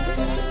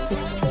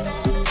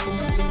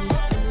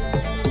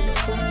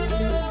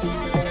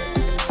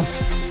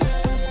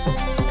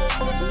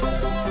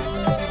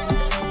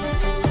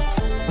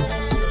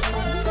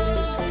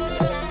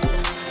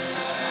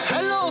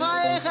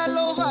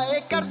ਹੈਲੋ ਹਾਏ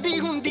ਕਰਦੀ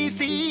ਹੁੰਦੀ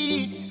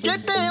ਸੀ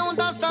ਜਿੱਤੇ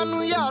ਆਉਂਦਾ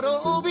ਸਾਨੂੰ ਯਾਰੋ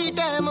ਉਹ ਵੀ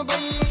ਟਾਈਮ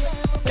ਬਈ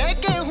ਕਹਿ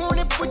ਕੇ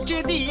ਹੁਣ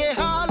ਪੁੱਛਦੀ ਏ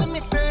ਹਾਲ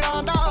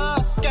ਮਿੱਤਰਾਂ ਦਾ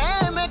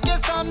ਕਹਿ ਮੈਂ ਕਿ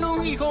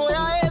ਸਾਨੂੰ ਹੀ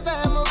ਹੋਇਆ ਏ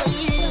ਵਹਿਮ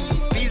ਬਈ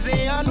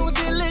ਵੀਜ਼ਿਆਂ ਨੂੰ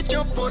ਦਿਲ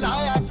ਚੋਂ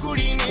ਭੁਲਾਇਆ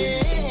ਕੁੜੀ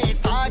ਨੇ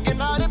ਸਾਗ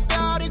ਨਾਲ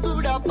ਪਿਆਰ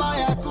ਗੂੜਾ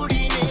ਪਾਇਆ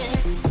ਕੁੜੀ ਨੇ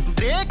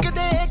ਬ੍ਰੇਕ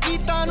ਦੇ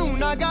ਗੀਤਾਂ ਨੂੰ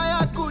ਨਾ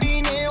ਗਾਇਆ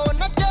ਕੁੜੀ ਨੇ ਉਹ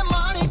ਨੱਚੇ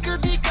ਮਾਣਿਕ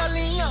ਦੀ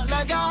ਕਲੀਆਂ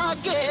ਲਗਾ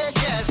ਕੇ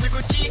ਜੈਸ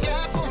ਗੁੱਚੀ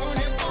ਗੈਪ ਹੁਣ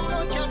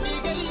ਕੋਲੋਂ ਛੱਡ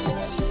ਗਈ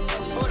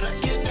ਉਹ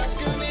ਰੱਖੇ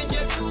ਚੱਕਵੇਂ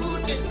ਜੇ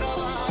ਸੂਟ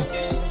ਸਵਾ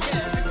ਕੇ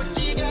ਜੈਸ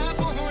ਗੁੱਚੀ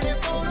ਗੈਪ ਹੁਣ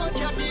ਕੋਲੋਂ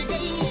ਛੱਡ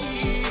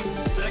ਗਈ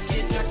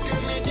ਰੱਖੇ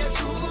ਚੱਕਵੇਂ ਜੇ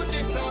ਸੂਟ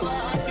ਸਵਾ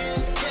ਕੇ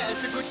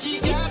ਜੈਸ ਗੁੱਚੀ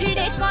ਗੈਪ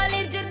ਜਿਹੜੇ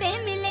ਕਾਲਜ ਦੇ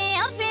ਮਿਲੇ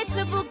ਆ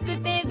ਫੇਸਬੁੱਕ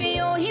ਤੇ ਵੀ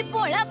ਉਹੀ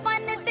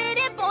ਭੋਲਾਪਨ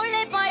ਤੇਰੇ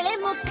ਭੋਲੇ ਭਾਲੇ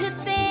ਮੁਖ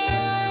ਤੇ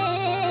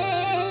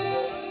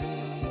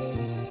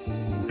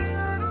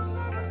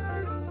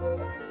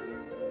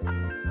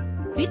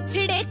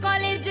ਵਿਛੜੇ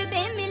ਕਾਲਜ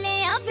ਦੇ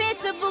ਮਿਲੇ ਆ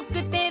ਫੇਸਬੁੱਕ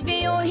ਤੇ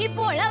ਵੀ ਉਹੀ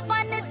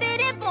ਭੋਲਾਪਨ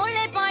ਤੇਰੇ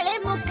ਭੋਲੇ ਭਾਲੇ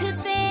ਮੁਖ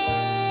ਤੇ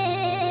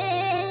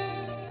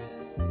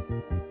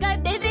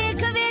ਕਦੇ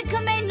ਵੇਖ ਵੇਖ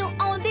ਮੈਨੂੰ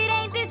ਆਉਂਦੀ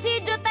ਰਹਿੰਦੀ ਸੀ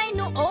ਜੋ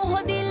ਤੈਨੂੰ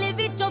ਉਹ ਦਿਲ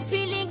ਵਿੱਚੋਂ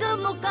ਫੀਲਿੰਗ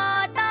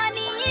ਮੁਕਾਤਾ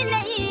ਨਹੀਂ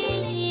ਲਈ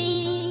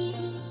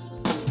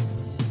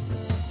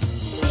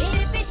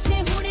ਤੇਰੇ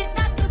ਪਿੱਛੇ ਹੁਣ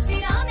ਤੱਕ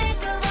ਫਿਰਾਂ ਮੈਂ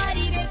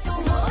ਕੁਵਾਰੀ ਵੇ ਤੂੰ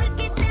ਹੋਰ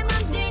ਕਿਤੇ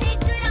ਮੰਗਣੀ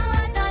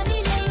ਕਰਾਤਾ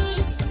ਨਹੀਂ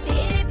ਲਈ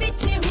ਤੇਰੇ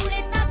ਪਿੱਛੇ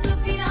ਹੁਣ ਤੱਕ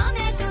ਫਿਰਾਂ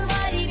ਮੈਂ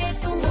ਕੁਵਾਰੀ ਵੇ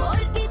ਤੂੰ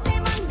ਹੋਰ ਕਿਤੇ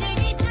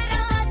ਮੰਗਣੀ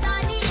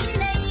ਕਰਾਤਾ ਨਹੀਂ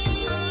ਲਈ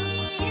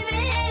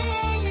ਵੇ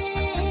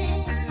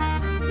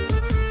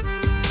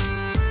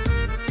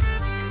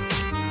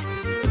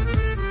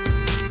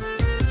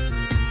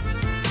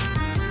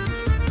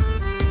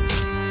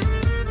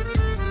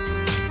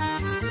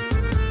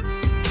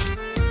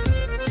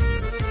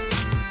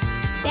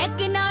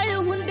ਟੈਕ ਨਾਲ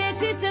ਹੁੰਦੇ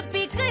ਸੀ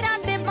ਸਪੀਕਰਾਂ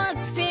ਦੇ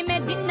ਬਕਸੇ ਮੈਂ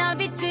ਜਿੰਨਾ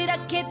ਵਿੱਚ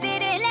ਰੱਖੇ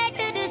ਤੇਰੇ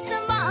ਲੈਟਰ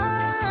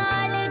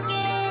ਸੰਭਾਲ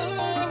ਕੇ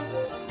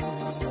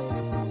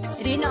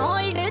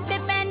ਰਿਨੋਲਡ ਤੇ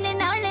ਪੈਨ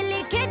ਨਾਲ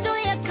ਲਿਖੇ ਜੋ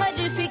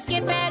ਅੱਖਰ ਫਿੱਕੇ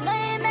ਪੈ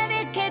ਗਏ ਮੈਂ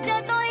ਵੇਖੇ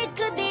ਜਦੋਂ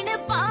ਇੱਕ ਦਿਨ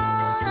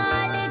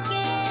ਪਾਲ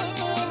ਕੇ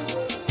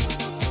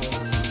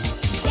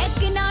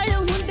ਟੈਕ ਨਾਲ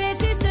ਹੁੰਦੇ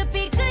ਸੀ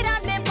ਸਪੀਕਰਾਂ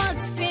ਦੇ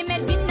ਬਕਸੇ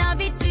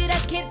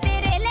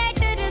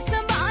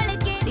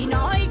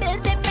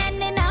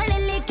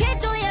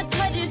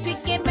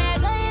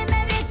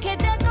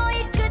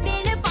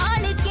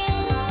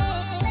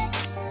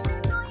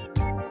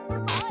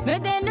मैं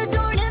तेनू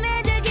जोड़ में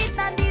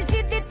जगीता दी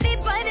सी दित्ती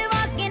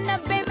परवा के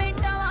 90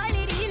 मिनटां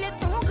वाली रील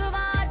तू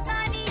गवाता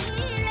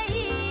नहीं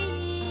लई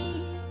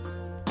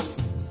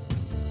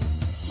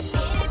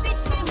तेरे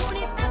पिछे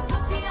हुणे तक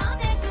फिरां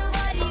मैं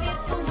गवारी वे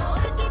तू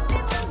होर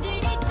किते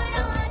मंगड़ी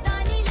कराता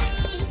नहीं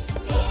लई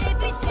तेरे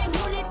पिछे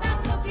हुणे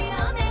तक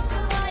फिरां मैं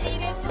गवारी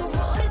वे तू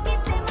होर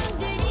किते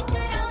मंगड़ी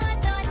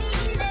कराता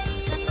नहीं लई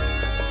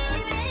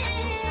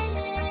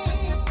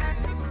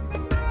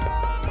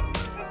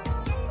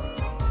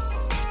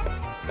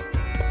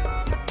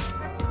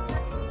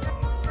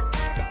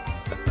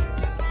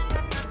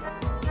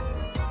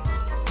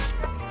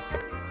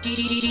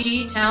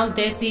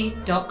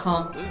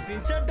GTowndesi.com ਤੁਸੀਂ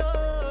ਛੱਡੋ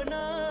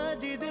ਨਾ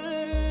ਜੀ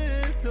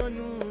ਦਿਲ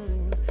ਤੁਹਾਨੂੰ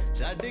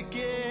ਛੱਡ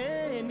ਕੇ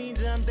ਨਹੀਂ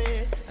ਜਾਂਦੇ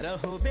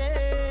ਰਹੋ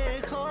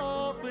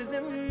ਬੇਖੌਫ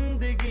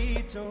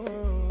ਜ਼ਿੰਦਗੀ ਚੋਂ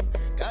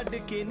ਕੱਢ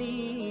ਕੇ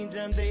ਨਹੀਂ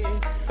ਜਾਂਦੇ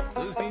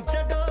ਤੁਸੀਂ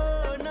ਛੱਡੋ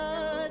ਨਾ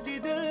ਜੀ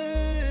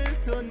ਦਿਲ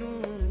ਤੁਹਾਨੂੰ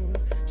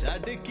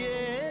ਛੱਡ ਕੇ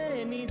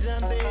ਨਹੀਂ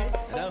ਜਾਂਦੇ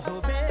ਰਹੋ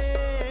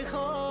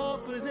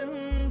ਬੇਖੌਫ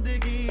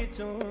ਜ਼ਿੰਦਗੀ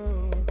ਚੋਂ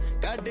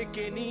ਕੱਢ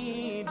ਕੇ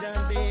ਨਹੀਂ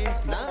ਜਾਂਦੇ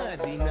ਨਾ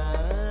ਜੀ ਨਾ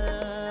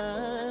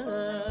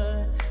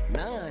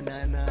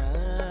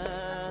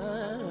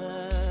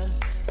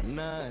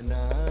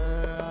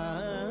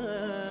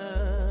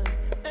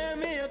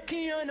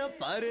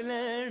ਪਰ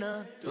ਲੈਣਾ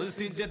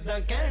ਤੁਸੀਂ ਜਿੱਦਾਂ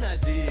ਕਹਿਣਾ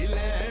ਜੀ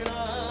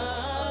ਲੈਣਾ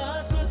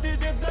ਤੁਸੀਂ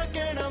ਜਿੱਦਾਂ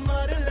ਕਹਿਣਾ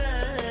ਮਰ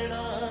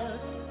ਲੈਣਾ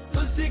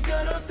ਤੁਸੀਂ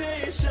ਕਰੋ ਤੇ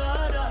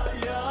ਇਸ਼ਾਰਾ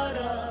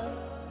ਯਾਰਾ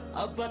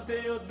ਆਪਾਂ ਤੇ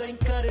ਉਦਾਂ ਹੀ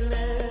ਕਰ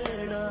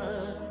ਲੈਣਾ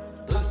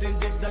ਤੁਸੀਂ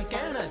ਜਿੱਦਾਂ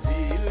ਕਹਿਣਾ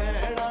ਜੀ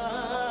ਲੈਣਾ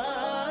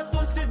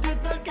ਤੁਸੀਂ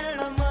ਜਿੱਦਾਂ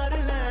ਕਹਿਣਾ ਮਰ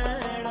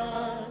ਲੈਣਾ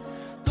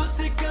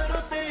ਤੁਸੀਂ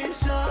ਕਰੋ ਤੇ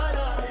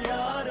ਇਸ਼ਾਰਾ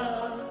ਯਾਰਾ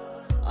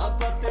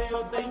ਆਪਾਂ ਤੇ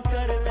ਉਦਾਂ ਹੀ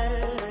ਕਰ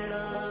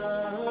ਲੈਣਾ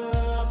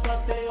ਆਪਾਂ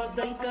ਤੇ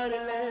ਉਦਾਂ ਹੀ ਕਰ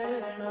ਲੈਣਾ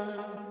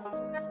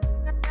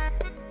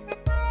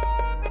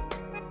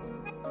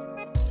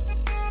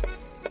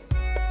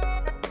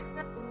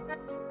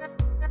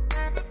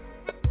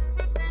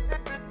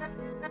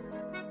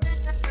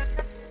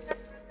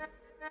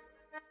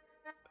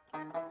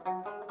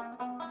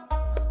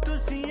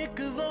ਤੁਸੀਂ ਇੱਕ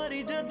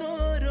ਵਾਰੀ ਜਦੋਂ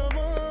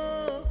ਰੋਵੋ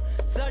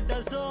ਸਾਡਾ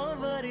 100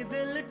 ਵਾਰੀ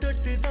ਦਿਲ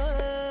ਟੁੱਟਦਾ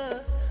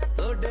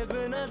ਤੁਹਾਡੇ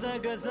ਬਿਨਾਂ ਦਾ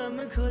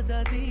ਕਸਮ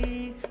ਖੁਦਾ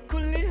ਦੀ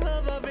ਖੁੱਲੀ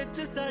ਹਵਾ ਵਿੱਚ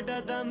ਸਾਡਾ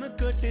ਦਮ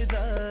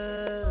ਘੁੱਟਦਾ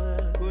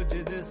ਕੁਝ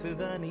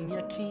ਦਿਸਦਾ ਨਹੀਂ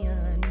ਅੱਖੀਆਂ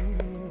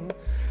ਨੂੰ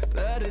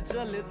ਪੈਰ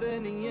ਚੱਲਦੇ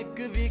ਨਹੀਂ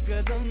ਇੱਕ ਵੀ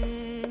ਕਦਮ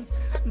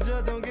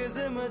ਜਦੋਂ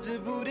ਕਿਸੇ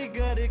ਮਜਬੂਰੀ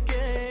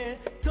ਕਰਕੇ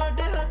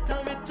ਤੁਹਾਡੇ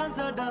ਹੱਥਾਂ ਵਿੱਚੋਂ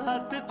ਸਾਡਾ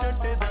ਹੱਥ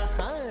ਛੁੱਟਦਾ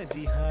ਹਾਂ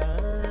ਜੀ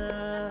ਹਾਂ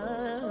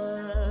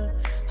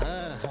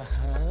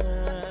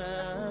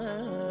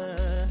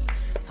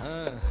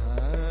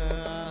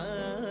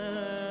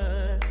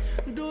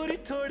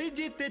ਥੋੜੀ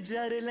ਜੀ ਤੇ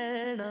ਜਰ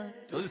ਲੈਣਾ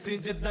ਤੁਸੀਂ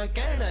ਜਿੱਦਾਂ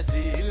ਕਹਿਣਾ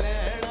ਜੀ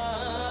ਲੈਣਾ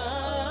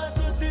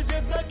ਤੁਸੀਂ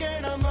ਜਿੱਦਾਂ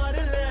ਕਹਿਣਾ ਮਰ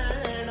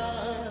ਲੈਣਾ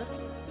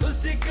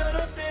ਤੁਸੀਂ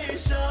ਕਰੋ ਤੇ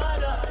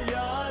ਇਸ਼ਾਰਾ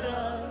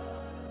ਯਾਰਾ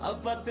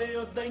ਆਪਾਂ ਤੇ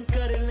ਉਦਾਂ ਹੀ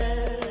ਕਰ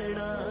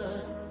ਲੈਣਾ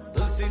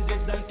ਤੁਸੀਂ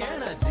ਜਿੱਦਾਂ